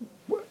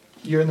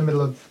 you're in the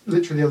middle of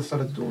literally the other side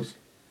of the doors.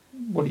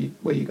 Where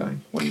are you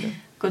going? What are you doing?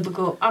 Going to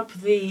go up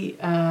the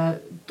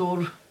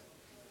door,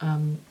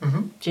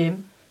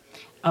 Jim,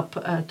 up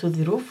to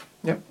the roof.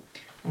 Yep.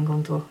 I'm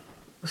going to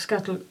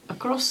scuttle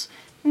across,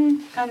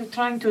 kind of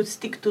trying to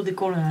stick to the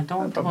corner. I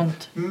don't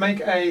want... Make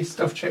a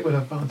stealth check with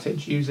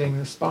advantage using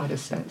the spider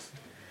stats.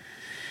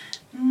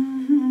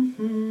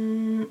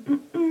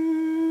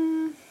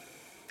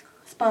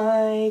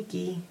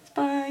 Spiky,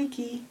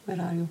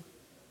 where are you?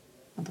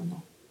 I don't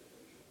know.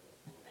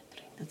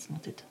 That's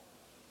not it.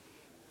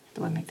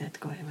 Do I make that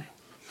go away?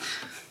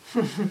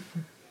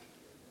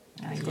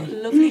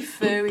 Lovely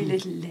furry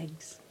little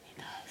legs.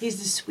 He's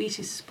the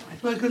sweetest spider.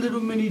 Like a little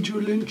mini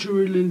Turlin.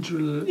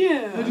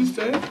 Yeah. How do you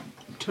say it?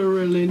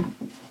 Turlin.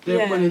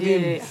 They're one of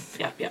them.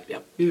 Yep.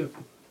 Yeah.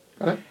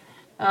 Got it?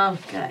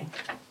 Okay.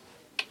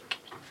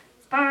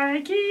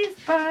 Spiky.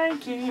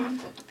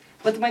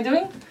 What am I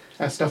doing?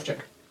 Stealth check.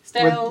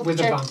 Stealth with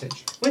check.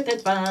 advantage. With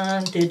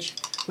advantage,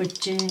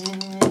 which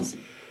is...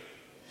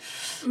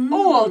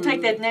 Oh, I'll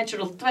take that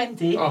natural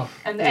 20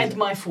 and add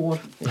my 4.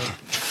 Yeah.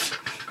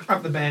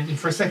 Up the band, and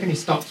for a second he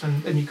stops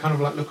and you kind of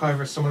like look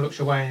over as someone looks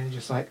your way and you're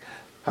just like,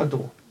 hug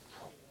door.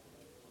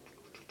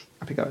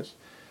 Up he goes.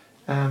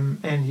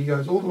 And he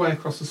goes all the way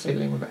across the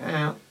ceiling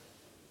without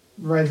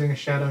raising a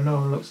shadow. No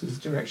one looks his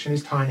direction.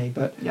 He's tiny,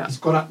 but he's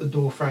got up the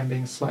door frame,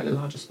 being a slightly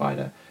larger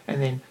spider,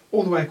 and then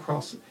all the way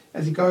across.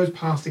 As he goes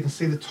past, you can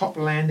see the top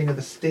landing of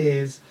the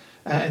stairs,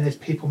 and there's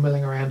people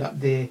milling around up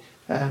there.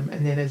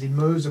 And then as he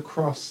moves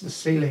across the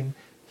ceiling,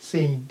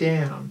 seeing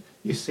down,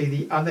 you see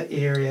the other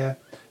area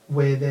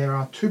where there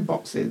are 2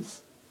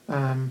 boxes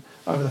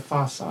over the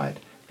far side,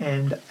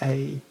 and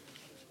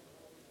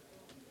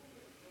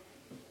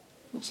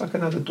looks like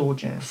another door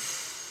jamb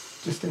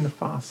just in the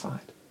far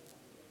side,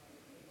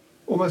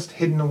 almost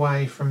hidden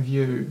away from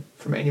view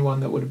from anyone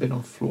that would have been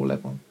on floor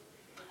level.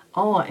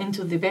 Oh,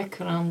 into the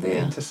background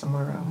there. Into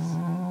somewhere else.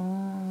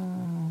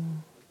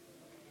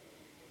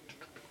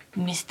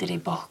 Mystery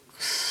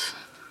box.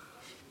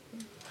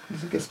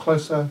 As it gets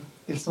closer,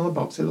 it's not a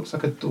box, it looks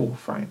like a door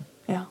frame.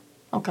 Yeah,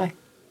 okay.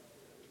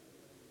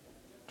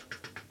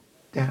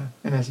 Down.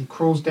 And as he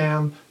crawls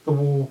down the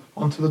wall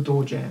onto the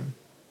door jamb,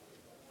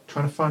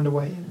 trying to find a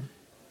way in,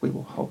 we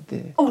will hold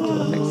there until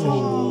the next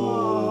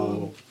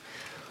session.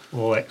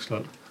 Oh,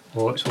 excellent.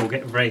 Oh, it's all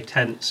getting very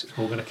tense. It's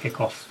all going to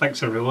kick off.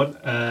 Thanks, everyone.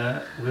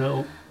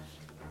 We'll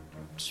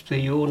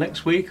see you all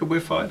next week and we'll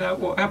find out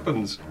what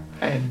happens.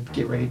 And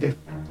get ready to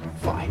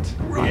fight.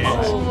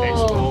 Yes,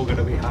 it's all going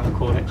to be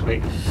hardcore next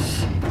week.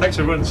 Thanks,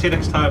 everyone. See you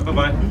next time.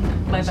 Bye-bye.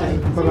 Bye-bye.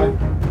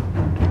 Bye-bye.